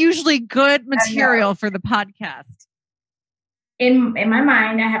questions. That's usually good material for the podcast. In my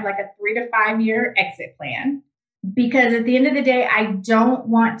mind, I have like a 3 to 5 year exit plan because at the end of the day, I don't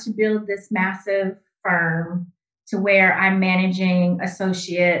want to build this massive firm to where I'm managing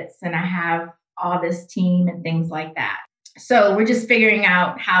associates and I have all this team and things like that. So we're just figuring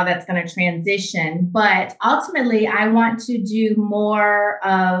out how that's going to transition. But ultimately, I want to do more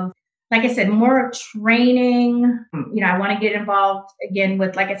of, like I said, more of training. I want to get involved again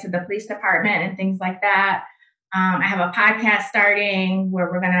with, like I said, the police department and things like that. I have a podcast starting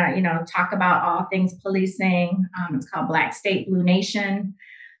where we're going to, talk about all things policing. It's called Black State, Blue Nation.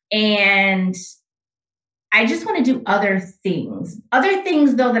 And I just want to do other things,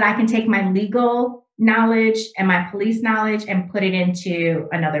 though, that I can take my legal knowledge and my police knowledge and put it into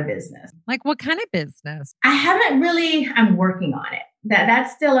another business. Like what kind of business? I'm working on it.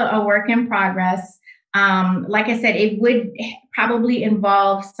 That's still a work in progress. Like I said, it would probably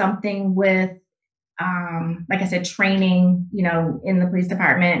involve something with, like I said, training, in the police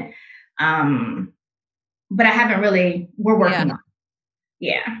department. But I haven't we're working on it.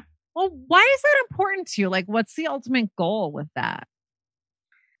 Yeah. Well, why is that important to you? Like, what's the ultimate goal with that?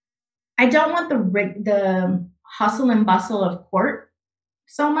 I don't want the hustle and bustle of court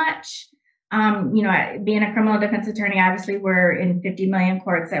so much. Being a criminal defense attorney, obviously we're in 50 million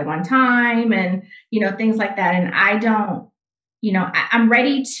courts at one time and, things like that. And I don't, I'm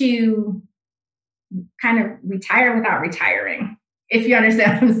ready to kind of retire without retiring, if you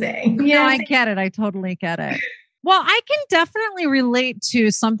understand what I'm saying. No, I get it. I totally get it. Well, I can definitely relate to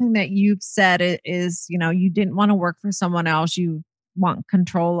something that you've said is, you didn't want to work for someone else. You want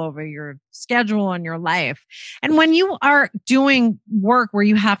control over your schedule and your life. And when you are doing work where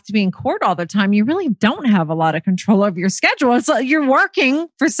you have to be in court all the time, you really don't have a lot of control over your schedule. It's like you're working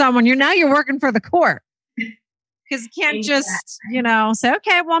for someone. You're working for the court. Because you can't just, say,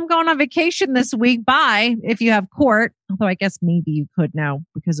 okay, well, I'm going on vacation this week. Bye. If you have court, although I guess maybe you could now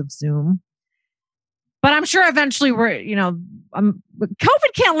because of Zoom. But I'm sure eventually COVID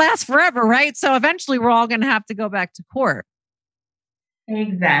can't last forever, right? So eventually we're all going to have to go back to court.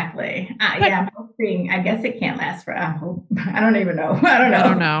 Exactly. I'm hoping, I guess it can't last forever. I don't even know. I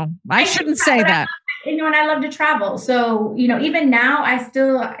don't know. I shouldn't say that. And I love to travel. So, even now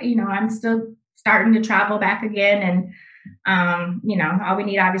I'm still starting to travel back again. And, all we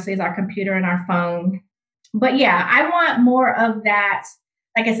need obviously is our computer and our phone. But yeah, I want more of that.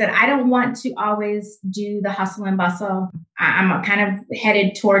 Like I said, I don't want to always do the hustle and bustle. I'm kind of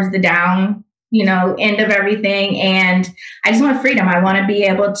headed towards the down, end of everything. And I just want freedom. I want to be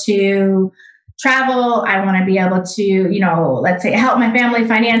able to travel. I want to be able to, let's say help my family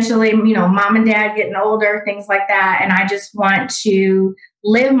financially, mom and dad getting older, things like that. And I just want to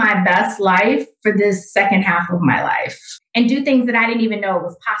live my best life for this second half of my life and do things that I didn't even know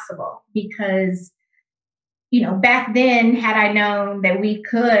was possible because back then, had I known that we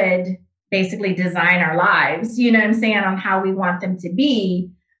could basically design our lives, you know what I'm saying, on how we want them to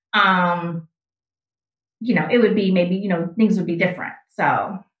be, it would be maybe, things would be different. So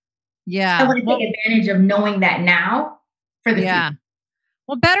I want to take advantage of knowing that now for the future.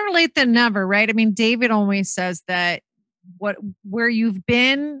 Well, better late than never, right? I mean, David always says that where you've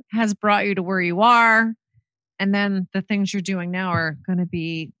been has brought you to where you are. And then the things you're doing now are going to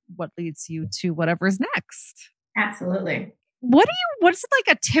be what leads you to whatever is next. Absolutely. What's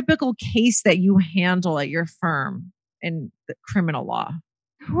like a typical case that you handle at your firm in the criminal law?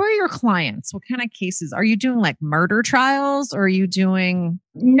 Who are your clients? What kind of cases? Are you doing like murder trials or are you doing?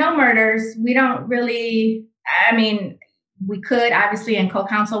 No murders. We don't really, we could obviously and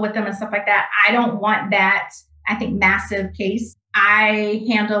co-counsel with them and stuff like that. I don't want that, I think, massive case. I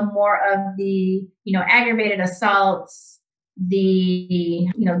handle more of the, aggravated assaults, the,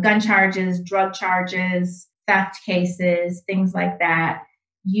 gun charges, drug charges, theft cases, things like that.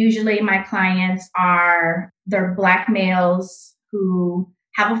 Usually my clients they're Black males who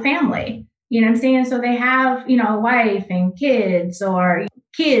have a family, you know what I'm saying? So they have, a wife and kids or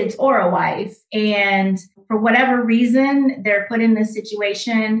a wife. And for whatever reason, they're put in this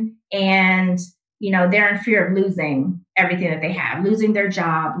situation and, they're in fear of losing everything that they have, losing their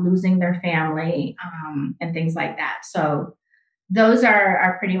job, losing their family, and things like that. So those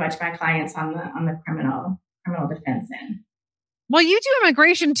are pretty much my clients on the criminal defense end. Well, you do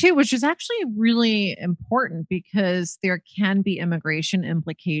immigration too, which is actually really important because there can be immigration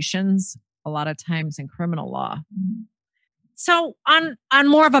implications a lot of times in criminal law. So on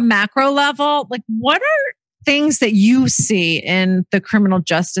more of a macro level, like what are things that you see in the criminal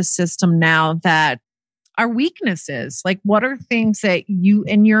justice system now that are weaknesses? Like what are things that you,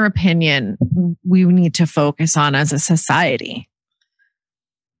 in your opinion, we need to focus on as a society?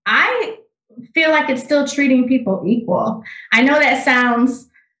 I feel like it's still treating people equal. I know that sounds,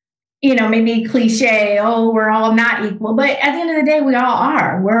 maybe cliche, we're all not equal, but at the end of the day, we all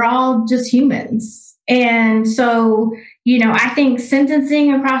are. We're all just humans. And so, I think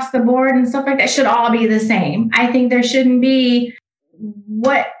sentencing across the board and stuff like that should all be the same. I think there shouldn't be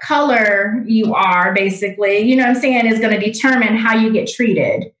what color you are, basically, is going to determine how you get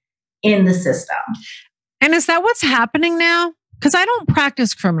treated in the system. And is that what's happening now? Because I don't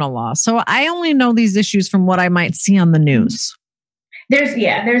practice criminal law, so I only know these issues from what I might see on the news.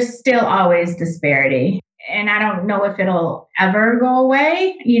 There's still always disparity. And I don't know if it'll ever go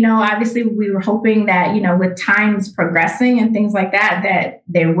away. Obviously we were hoping that, with times progressing and things like that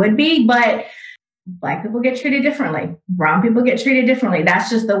there would be, but Black people get treated differently. Brown people get treated differently. That's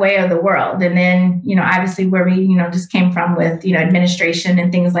just the way of the world. And then, obviously where we, just came from with, administration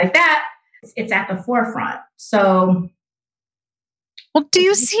and things like that, it's at the forefront. So. Well, do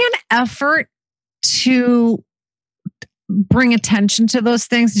you see an effort to bring attention to those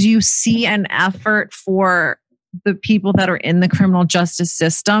things? Do you see an effort for the people that are in the criminal justice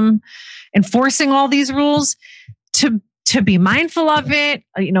system enforcing all these rules to be mindful of it,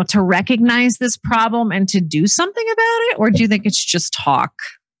 to recognize this problem and to do something about it? Or do you think it's just talk?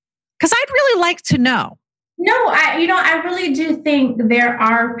 Because I'd really like to know. No, I really do think there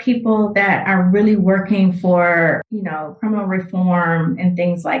are people that are really working for, criminal reform and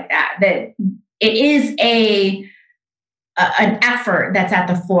things like that, that it is an effort that's at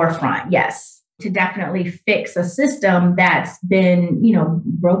the forefront, yes, to definitely fix a system that's been,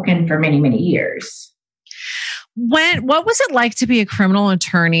 broken for many, many years. What was it like to be a criminal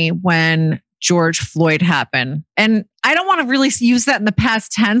attorney when George Floyd happened? And I don't want to really use that in the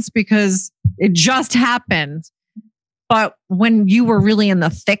past tense because it just happened. But when you were really in the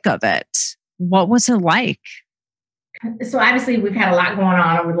thick of it, what was it like? So obviously we've had a lot going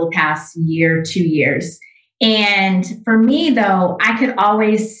on over the past year, 2 years. And for me, though, I could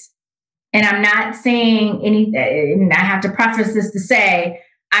always, and I'm not saying anything, and I have to preface this to say,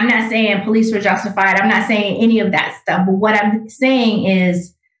 I'm not saying police were justified. I'm not saying any of that stuff. But what I'm saying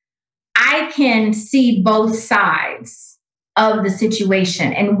is I can see both sides of the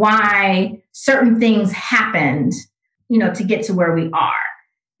situation and why certain things happened, to get to where we are.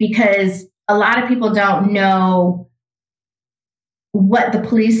 Because a lot of people don't know what the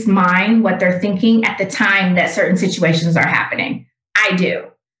police mind, what they're thinking at the time that certain situations are happening. I do.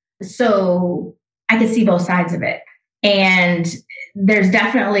 So I can see both sides of it. And there's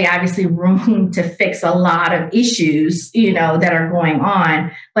definitely obviously room to fix a lot of issues, that are going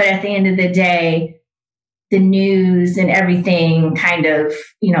on. But at the end of the day, the news and everything kind of,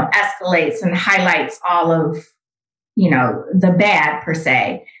 escalates and highlights all of, the bad per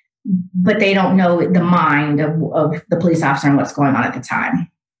se. But they don't know the mind of the police officer and what's going on at the time.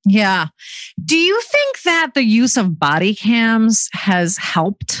 Yeah. Do you think that the use of body cams has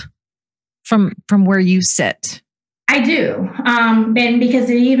helped from where you sit? I do. And because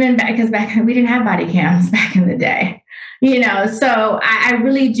back we didn't have body cams back in the day, so I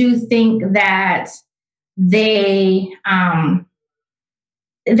really do think that they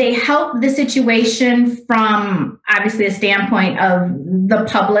help the situation from obviously a standpoint of the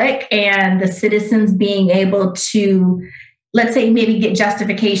public and the citizens being able to, let's say, maybe get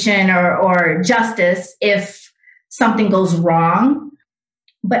justification or justice if something goes wrong.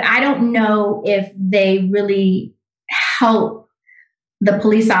 But I don't know if they really help the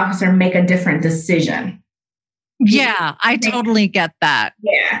police officer make a different decision. Yeah, I totally get that.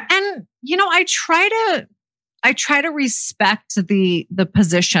 Yeah. And, I try to respect the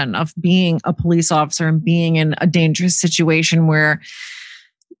position of being a police officer and being in a dangerous situation where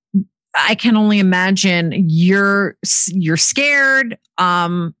I can only imagine you're scared.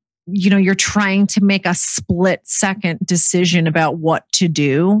 You're trying to make a split-second decision about what to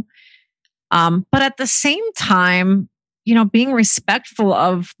do. But at the same time, being respectful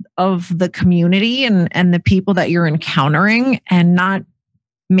of the community and the people that you're encountering and not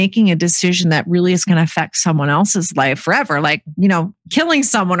making a decision that really is going to affect someone else's life forever, like, killing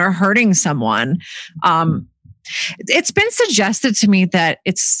someone or hurting someone. It's been suggested to me that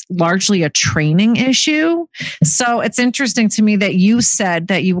it's largely a training issue. So it's interesting to me that you said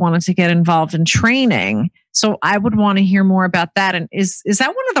that you wanted to get involved in training. So I would want to hear more about that. And is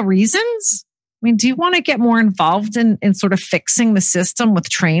that one of the reasons? I mean, do you want to get more involved in sort of fixing the system with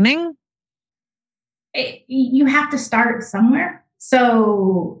training? You have to start somewhere.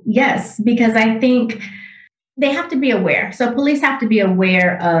 So yes, because I think they have to be aware. So police have to be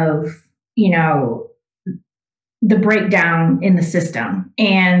aware of, the breakdown in the system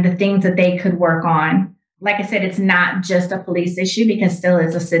and the things that they could work on. Like I said, it's not just a police issue because still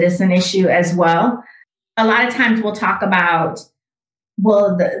is a citizen issue as well. A lot of times we'll talk about,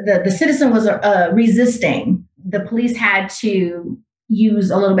 well, the citizen was resisting. The police had to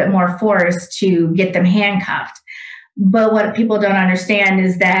use a little bit more force to get them handcuffed. But what people don't understand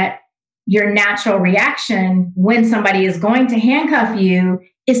is that your natural reaction when somebody is going to handcuff you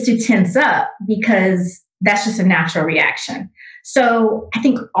is to tense up because that's just a natural reaction. So I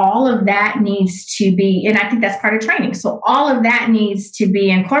think all of that needs to be, and I think that's part of training. So all of that needs to be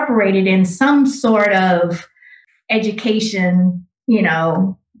incorporated in some sort of education,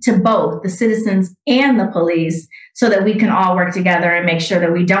 to both the citizens and the police so that we can all work together and make sure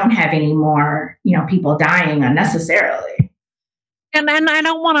that we don't have any more, people dying unnecessarily. And I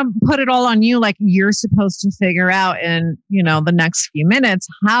don't want to put it all on you, like you're supposed to figure out in, the next few minutes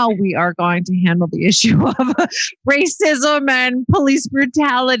how we are going to handle the issue of racism and police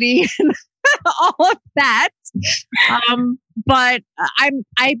brutality and all of that. But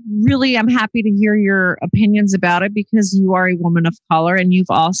I really am happy to hear your opinions about it because you are a woman of color and you've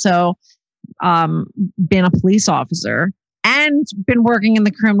also been a police officer and been working in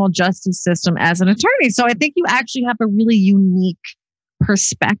the criminal justice system as an attorney. So I think you actually have a really unique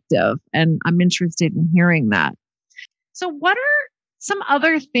perspective, and I'm interested in hearing that. So what are some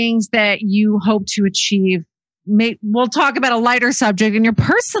other things that you hope to achieve? We'll talk about a lighter subject in your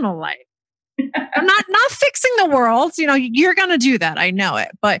personal life. not fixing the world, you're going to do that. I know it.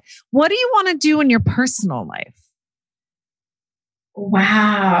 But what do you want to do in your personal life?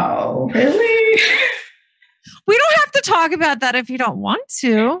 Wow. Really? We don't have to talk about that if you don't want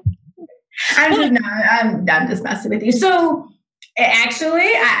to. I'm just messing with you. So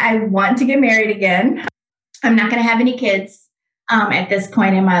actually, I want to get married again. I'm not going to have any kids at this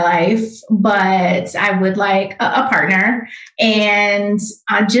point in my life, but I would like a partner and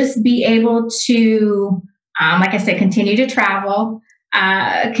just be able to, like I said, continue to travel,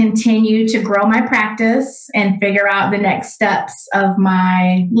 continue to grow my practice and figure out the next steps of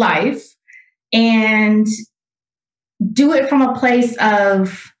my life and do it from a place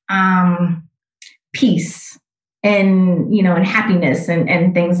of peace and, and happiness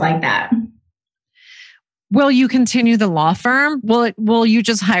and things like that. Will you continue the law firm? Will you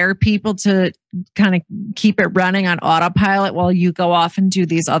just hire people to kind of keep it running on autopilot while you go off and do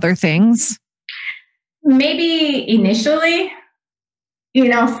these other things? Maybe initially,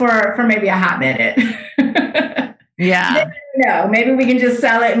 for maybe a hot minute. Yeah. No, maybe we can just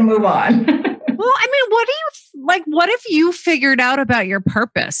sell it and move on. Well, I mean, what if you figured out about your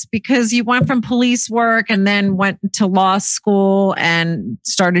purpose? Because you went from police work and then went to law school and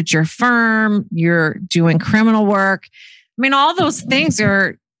started your firm, you're doing criminal work. I mean, all those things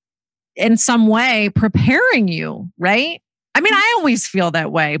are in some way preparing you, right? I mean, I always feel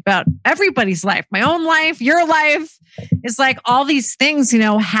that way about everybody's life, my own life, your life. It's like all these things,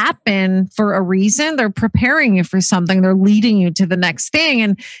 happen for a reason. They're preparing you for something. They're leading you to the next thing.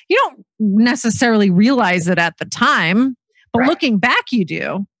 And you don't necessarily realize it at the time, but Right. looking back, you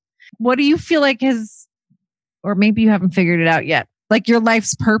do. What do you feel like or maybe you haven't figured it out yet, like your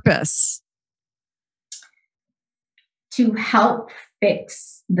life's purpose? To help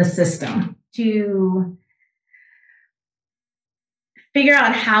fix the system, to figure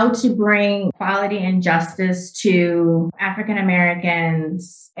out how to bring equality and justice to African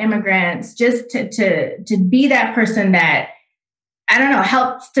Americans, immigrants, just to be that person that, I don't know,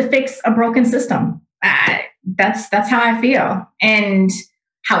 helps to fix a broken system. That's how I feel. And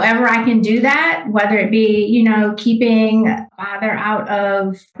however I can do that, whether it be, keeping a father out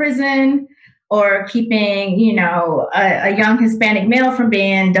of prison or keeping, a young Hispanic male from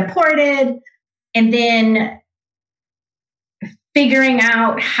being deported, and then figuring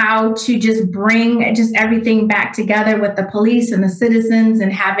out how to just bring just everything back together with the police and the citizens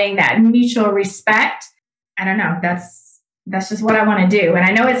and having that mutual respect. I don't know. That's just what I want to do. And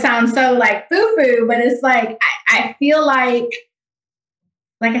I know it sounds so like foo-foo, but it's like, I feel like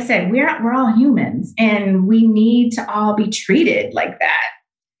I said, we're all humans and we need to all be treated like that.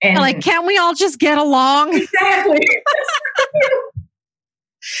 And like, can't we all just get along? Exactly.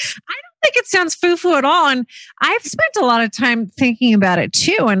 I don't think it sounds foo-foo at all. And I've spent a lot of time thinking about it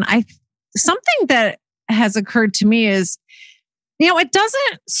too. And something that has occurred to me is, it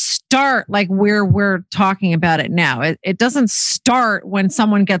doesn't start like where we're talking about it now. It doesn't start when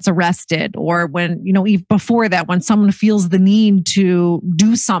someone gets arrested or when, even before that, when someone feels the need to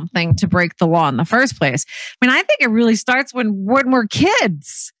do something to break the law in the first place. I mean, I think it really starts when we're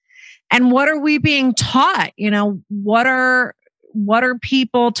kids. And what are we being taught? What are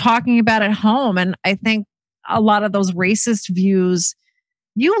people talking about at home? And I think a lot of those racist views,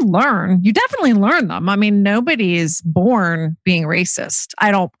 you definitely learn them. I mean, nobody is born being racist. I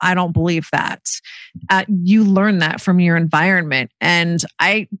don't believe that. You learn that from your environment. And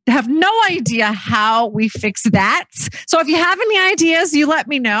I have no idea how we fix that. So if you have any ideas, you let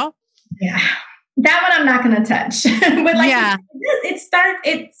me know. Yeah. That one I'm not going to touch. But yeah. It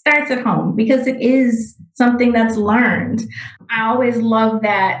starts at home because it is something that's learned. I always love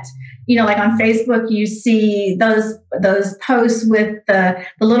that, like on Facebook, you see those posts with the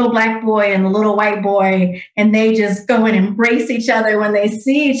little black boy and the little white boy, and they just go and embrace each other when they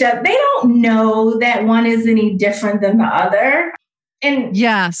see each other. They don't know that one is any different than the other. And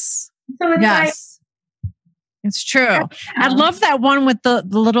yes. So it's like, it's true. I love that one with the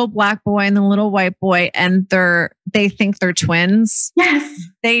little black boy and the little white boy, and they think they're twins. Yes.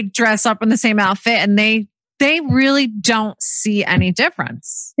 They dress up in the same outfit and they really don't see any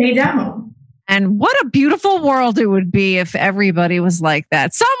difference. They don't. And what a beautiful world it would be if everybody was like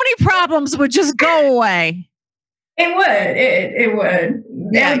that. So many problems would just go away. It would. It would.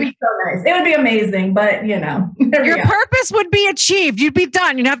 Yeah. It would be so nice. It would be amazing, but your purpose would be achieved. You'd be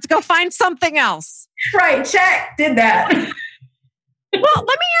done. You'd have to go find something else. Right. Check. Did that. Well, let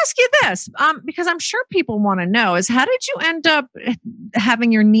me ask you this, because I'm sure people want to know is how did you end up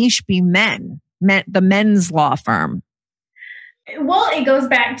having your niche be the men's law firm? Well, it goes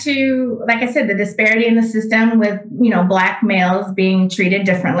back to, like I said, the disparity in the system with, Black males being treated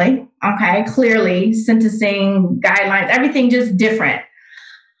differently. Okay. Clearly sentencing guidelines, everything just different.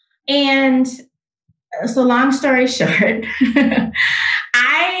 And so long story short,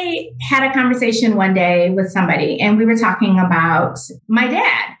 I had a conversation one day with somebody and we were talking about my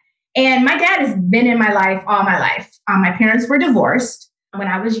dad. And my dad has been in my life all my life. My parents were divorced when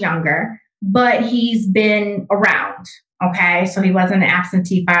I was younger, but he's been around. Okay. So he wasn't an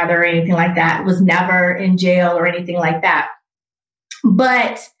absentee father or anything like that, was never in jail or anything like that.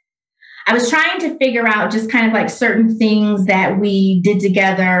 But I was trying to figure out just kind of like certain things that we did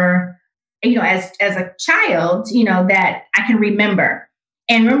together, as a child, that I can remember.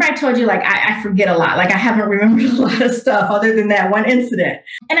 And remember I told you, like, I forget a lot. Like I haven't remembered a lot of stuff other than that one incident.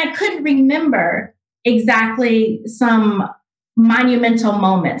 And I couldn't remember exactly some monumental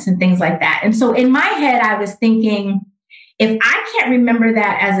moments and things like that. And so in my head, I was thinking, if I can't remember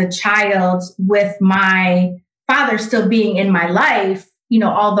that as a child with my father still being in my life,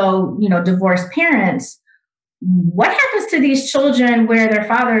 although, divorced parents, what happens to these children where their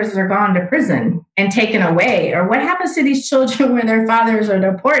fathers are gone to prison and taken away? Or what happens to these children where their fathers are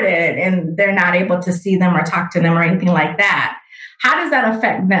deported and they're not able to see them or talk to them or anything like that? How does that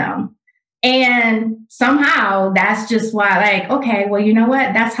affect them? And somehow that's just why, like, okay, well, you know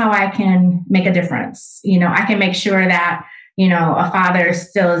what? That's how I can make a difference. I can make sure that, a father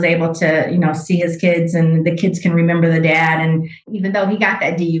still is able to, see his kids and the kids can remember the dad. And even though he got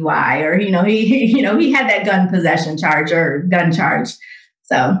that DUI or, he had that gun possession charge or gun charge.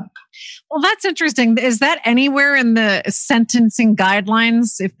 So Well, that's interesting. Is that anywhere in the sentencing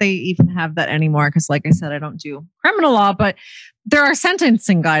guidelines, if they even have that anymore? Because like I said, I don't do criminal law, but there are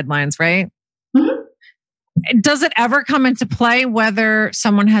sentencing guidelines, right? Mm-hmm. Does it ever come into play whether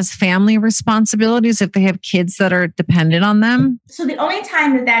someone has family responsibilities, if they have kids that are dependent on them? So the only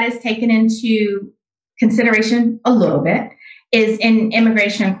time that is taken into consideration a little bit is in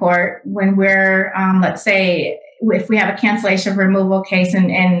immigration court when we're, let's say, if we have a cancellation of removal case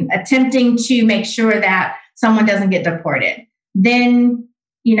and attempting to make sure that someone doesn't get deported, then,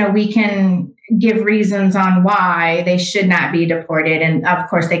 we can give reasons on why they should not be deported. And of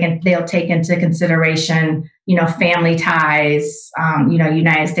course, they'll take into consideration, family ties,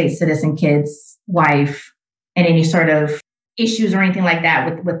 United States citizen, kids, wife, and any sort of issues or anything like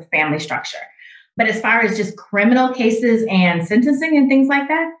that with family structure. But as far as just criminal cases and sentencing and things like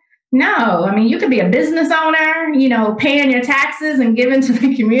that, no. I mean, you could be a business owner, paying your taxes and giving to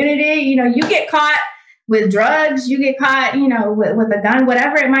the community. You get caught with drugs, you get caught, with a gun,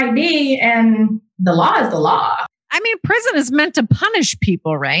 whatever it might be. And the law is the law. I mean, prison is meant to punish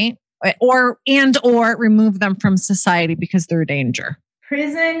people, right? Or remove them from society because they're a danger.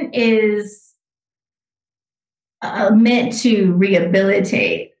 Prison is meant to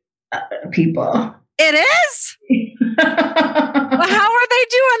rehabilitate people. It is? Well, how are they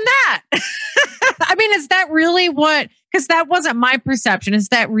doing that? I mean, is that really because that wasn't my perception. Is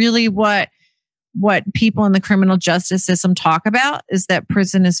that really what people in the criminal justice system talk about? Is that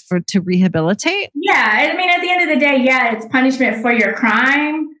prison is to rehabilitate? Yeah. I mean, at the end of the day, yeah, it's punishment for your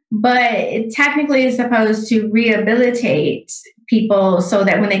crime, but it technically is supposed to rehabilitate people so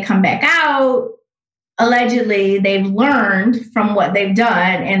that when they come back out, allegedly they've learned from what they've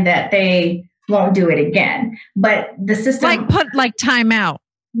done and that they won't do it again. But the system put time out.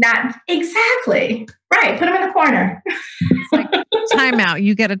 Not exactly. Right. Put them in the corner. It's like timeout.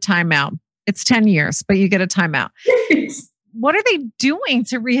 You get a timeout. It's 10 years, but you get a timeout. What are they doing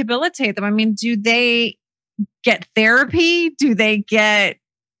to rehabilitate them? I mean, do they get therapy? Do they get...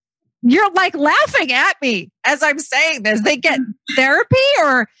 You're like laughing at me as I'm saying this. They get therapy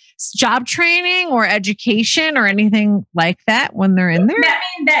or job training or education or anything like that when they're in there?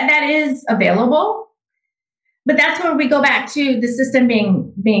 That is available. But that's where we go back to the system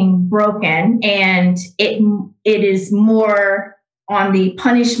being broken, and it is more on the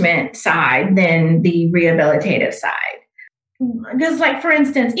punishment side than the rehabilitative side. Because, like, for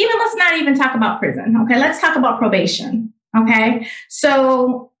instance, let's not even talk about prison. Okay, let's talk about probation. Okay,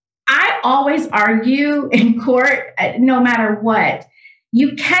 so I always argue in court, no matter what,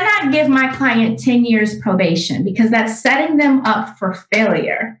 you cannot give my client 10 years probation because that's setting them up for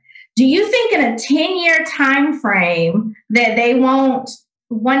failure. Do you think in a 10-year time frame that they won't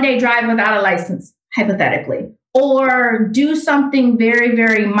one day drive without a license, hypothetically, or do something very,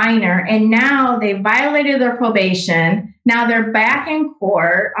 very minor, and now they violated their probation, now they're back in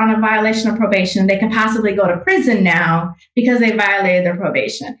court on a violation of probation, they can possibly go to prison now because they violated their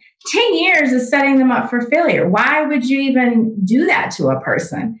probation. 10 years is setting them up for failure. Why would you even do that to a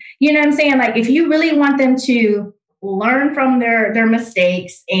person? You know what I'm saying? Like, if you really want them to learn from their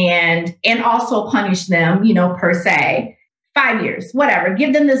mistakes and also punish them, per se, 5 years, whatever,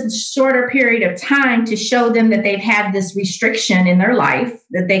 give them this shorter period of time to show them that they've had this restriction in their life,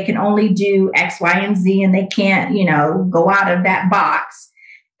 that they can only do X, Y, and Z, and they can't, go out of that box,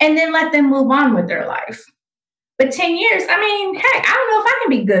 and then let them move on with their life. But 10 years, I mean, heck, I don't know if I can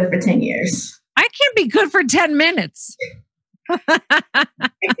be good for 10 years. I can't be good for 10 minutes.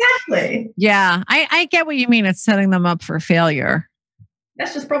 Exactly. Yeah, I get what you mean. It's setting them up for failure.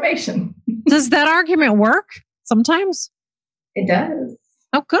 That's just probation. Does that argument work sometimes? It does.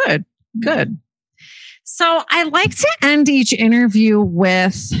 Oh, good. Good. So I like to end each interview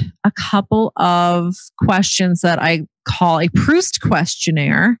with a couple of questions that I call a Proust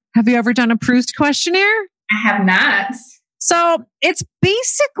questionnaire. Have you ever done a Proust questionnaire? I have not. So it's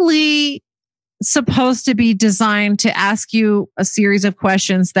basically supposed to be designed to ask you a series of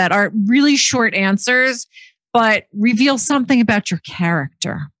questions that are really short answers, but reveal something about your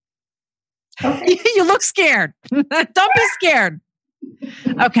character. Okay. You look scared. Don't be scared.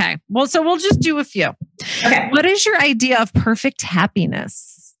 Okay. Well, so we'll just do a few. Okay. What is your idea of perfect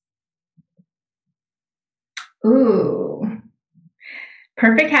happiness? Ooh.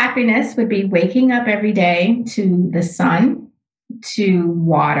 Perfect happiness would be waking up every day to the sun, to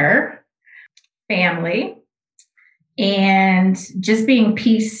water, family, and just being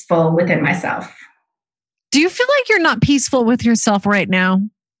peaceful within myself. Do you feel like you're not peaceful with yourself right now?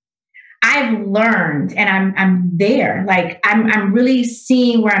 I've learned, and I'm there. Like I'm really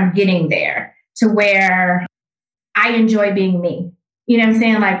seeing where I'm getting there to where I enjoy being me. You know what I'm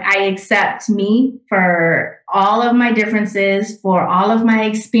saying? Like, I accept me for all of my differences, for all of my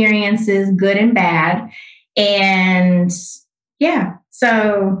experiences, good and bad. And yeah,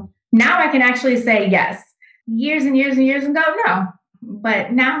 so now I can actually say yes. Years and years and years ago, no.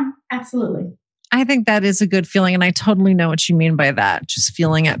 But now, absolutely. I think that is a good feeling. And I totally know what you mean by that. Just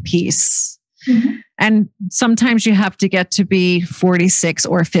feeling at peace. Mm-hmm. And sometimes you have to get to be 46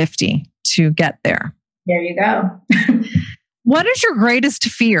 or 50 to get there. There you go. What is your greatest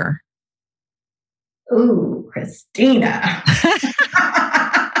fear? Ooh, Christina.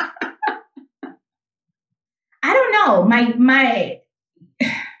 I don't know.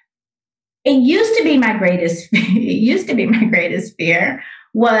 It used to be my greatest fear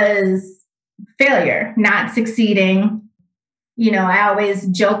was failure, not succeeding. You know, I always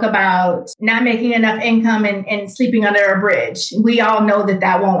joke about not making enough income and sleeping under a bridge. We all know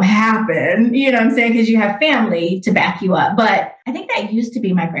that won't happen, you know what I'm saying? Because you have family to back you up. But I think that used to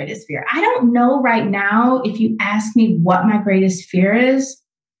be my greatest fear. I don't know right now, if you ask me what my greatest fear is,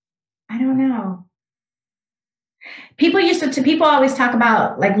 I don't know. People always talk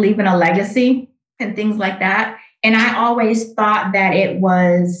about like leaving a legacy and things like that. And I always thought that it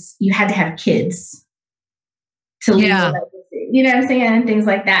was, you had to have kids to leave a legacy. You know what I'm saying? And things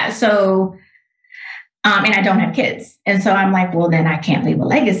like that. So, and I don't have kids. And so I'm like, well, then I can't leave a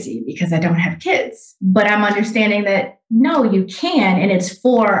legacy because I don't have kids. But I'm understanding that no, you can. And it's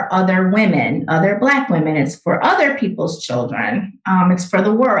for other women, other Black women. It's for other people's children. It's for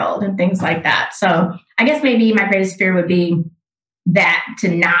the world and things like that. So I guess maybe my greatest fear would be that,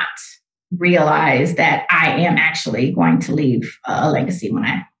 to not realize that I am actually going to leave a legacy when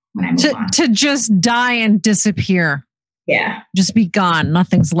I move on. To just die and disappear. Yeah. Just be gone.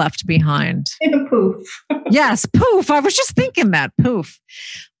 Nothing's left behind. Poof. Yes, poof. I was just thinking that. Poof.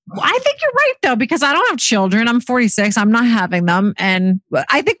 I think you're right, though, because I don't have children. I'm 46. I'm not having them. And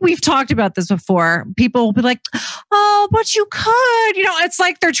I think we've talked about this before. People will be like, oh, but you could. You know, it's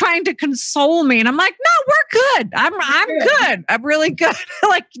like they're trying to console me. And I'm like, no, we're good. I'm good. I'm really good.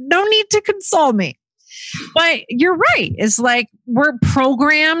 Like, no need to console me. But you're right. It's like we're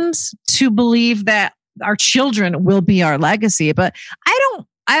programmed to believe that our children will be our legacy. But I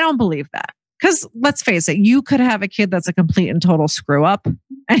don't believe that. Because let's face it, you could have a kid that's a complete and total screw up.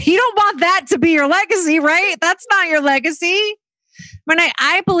 And you don't want that to be your legacy, right? That's not your legacy.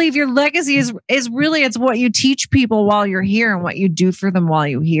 I believe your legacy is really, it's what you teach people while you're here and what you do for them while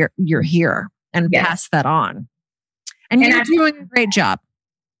you're here and pass that on. And you're doing a great job.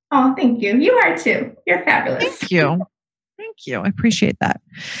 Oh, thank you. You are too. You're fabulous. Thank you. Thank you. I appreciate that.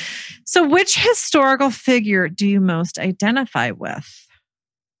 So which historical figure do you most identify with?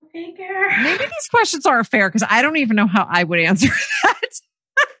 Figure. Maybe these questions aren't fair because I don't even know how I would answer that.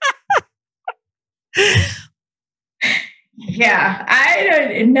 Yeah,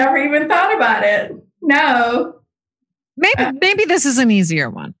 I never even thought about it. No. Maybe this is an easier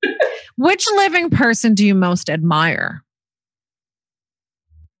one. Which living person do you most admire?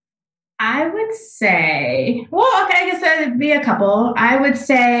 I would say, well, okay, I guess that'd be a couple. I would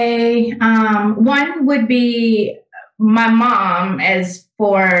say one would be my mom, as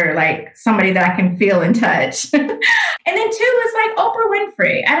for like somebody that I can feel and touch. And then two is like Oprah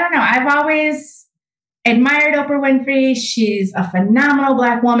Winfrey. I don't know. I've always admired Oprah Winfrey. She's a phenomenal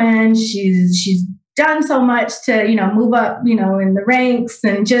Black woman. She's done so much to, move up, in the ranks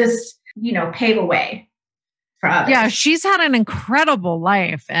and just, pave a way for others. Yeah, she's had an incredible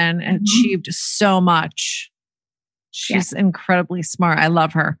life and achieved so much. She's incredibly smart. I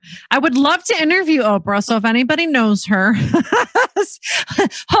love her. I would love to interview Oprah. So if anybody knows her,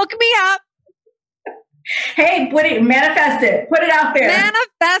 hook me up. Hey, manifest it. Put it out there.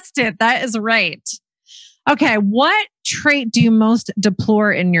 Manifest it. That is right. Okay. What trait do you most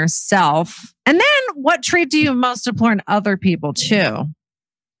deplore in yourself? And then what trait do you most deplore in other people too?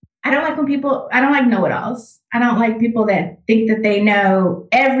 I don't like know-it-alls. I don't like people that think that they know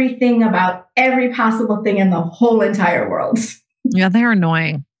everything about every possible thing in the whole entire world. Yeah, they're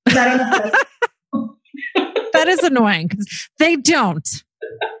annoying. That is annoying because they don't.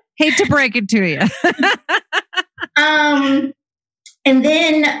 Hate to break it to you. And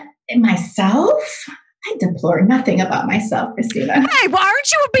then myself, I deplore nothing about myself, Christina. Hey, well,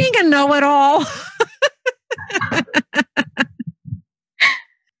 aren't you being a know-it-all?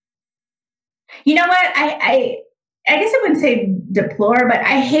 You know what? I guess I wouldn't say deplore, but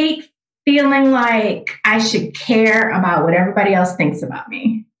I hate feeling like I should care about what everybody else thinks about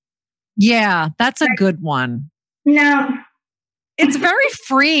me. Yeah, that's a good one. No. It's very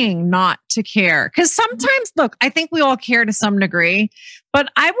freeing not to care. Because sometimes, look, I think we all care to some degree, But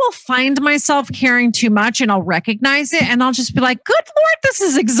I will find myself caring too much and I'll recognize it and I'll just be like, good Lord, this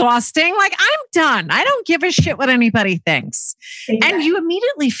is exhausting. Like, I'm done. I don't give a shit what anybody thinks. Exactly. And you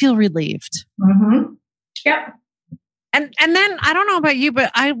immediately feel relieved. Mm-hmm. Yep. And then I don't know about you,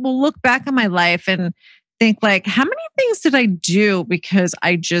 but I will look back on my life and think like, how many things did I do because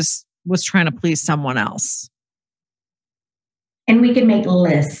I just was trying to please someone else? And we can make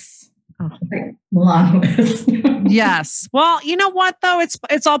lists. Like long lists. Yes. Well, you know what though?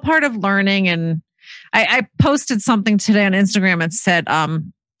 It's all part of learning. And I posted something today on Instagram and said,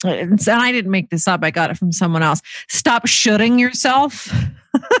 and I didn't make this up. I got it from someone else. Stop shoulding yourself.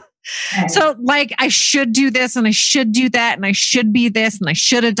 Okay. So like, I should do this and I should do that and I should be this and I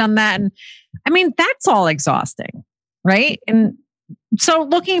should have done that. And I mean, that's all exhausting, right? And so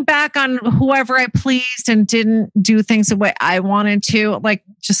looking back on whoever I pleased and didn't do things the way I wanted to, like,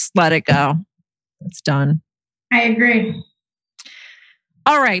 just let it go. It's done. I agree.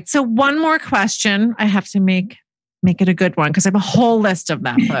 All right. So one more question. I have to make it a good one because I have a whole list of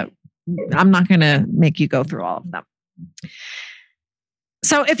them, but I'm not going to make you go through all of them.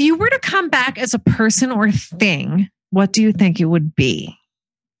 So if you were to come back as a person or thing, what do you think it would be?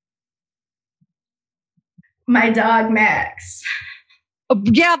 My dog, Max.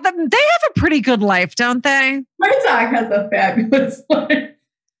 Yeah, they have a pretty good life, don't they? My dog has a fabulous life.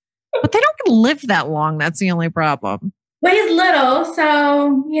 But they don't live that long. That's the only problem. Well, he's little.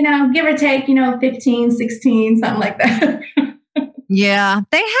 So, give or take, 15, 16, something like that. Yeah,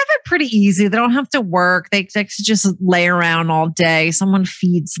 they have it pretty easy. They don't have to work. They just lay around all day. Someone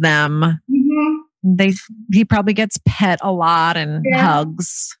feeds them. Mm-hmm. He probably gets pet a lot and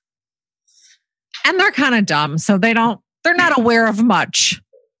hugs. And they're kind of dumb. So they're not aware of much.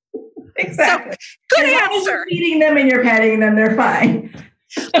 Exactly. So, good answer. You're feeding them and you're petting them, they're fine.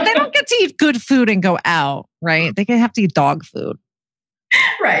 But they don't get to eat good food and go out, right? They have to eat dog food.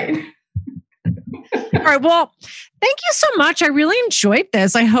 Right. All right. Well, thank you so much. I really enjoyed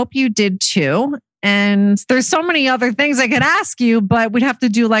this. I hope you did too. And there's so many other things I could ask you, but we'd have to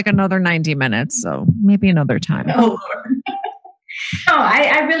do like another 90 minutes. So maybe another time. Oh,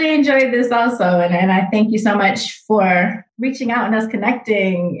 I really enjoyed this also. And I thank you so much for reaching out and us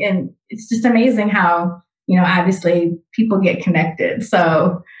connecting. And it's just amazing how, obviously people get connected.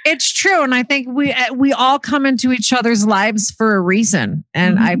 So it's true. And I think we all come into each other's lives for a reason.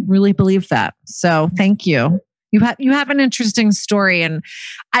 And I really believe that. So thank you. You have an interesting story. And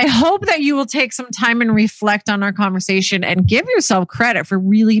I hope that you will take some time and reflect on our conversation and give yourself credit for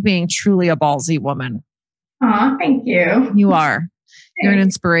really being truly a ballsy woman. Oh, thank you. You are. You're an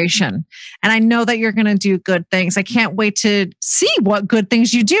inspiration. And I know that you're going to do good things. I can't wait to see what good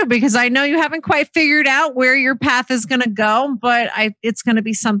things you do because I know you haven't quite figured out where your path is going to go, but it's going to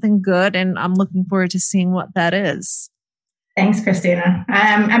be something good. And I'm looking forward to seeing what that is. Thanks, Christina.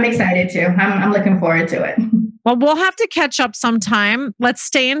 I'm excited too. I'm looking forward to it. Well, we'll have to catch up sometime. Let's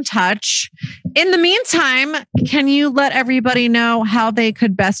stay in touch. In the meantime, can you let everybody know how they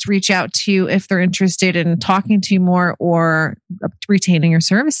could best reach out to you if they're interested in talking to you more or retaining your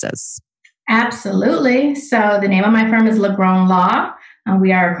services? Absolutely. So the name of my firm is LaGrone Law.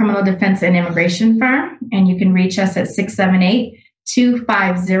 We are a criminal defense and immigration firm, and you can reach us at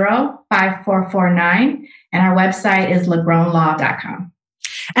 678-250-5449. And our website is lagronelaw.com.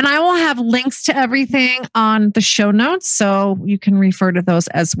 And I will have links to everything on the show notes, so you can refer to those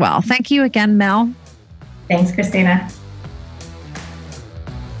as well. Thank you again, Mel. Thanks, Christina.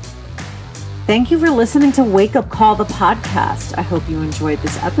 Thank you for listening to Wake Up Call, the podcast. I hope you enjoyed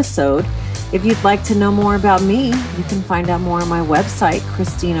this episode. If you'd like to know more about me, you can find out more on my website,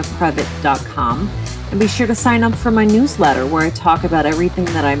 ChristinaPrevitt.com. And be sure to sign up for my newsletter where I talk about everything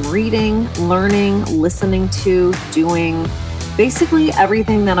that I'm reading, learning, listening to, doing, basically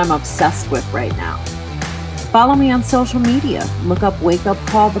everything that I'm obsessed with right now. Follow me on social media. Look up Wake Up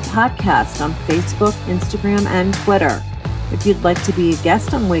Call, the podcast on Facebook, Instagram, and Twitter. If you'd like to be a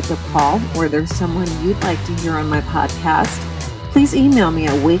guest on Wake Up Call, or there's someone you'd like to hear on my podcast, please email me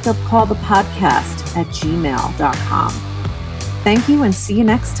at wakeupcallthepodcast@gmail.com. Thank you and see you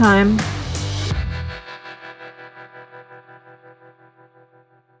next time.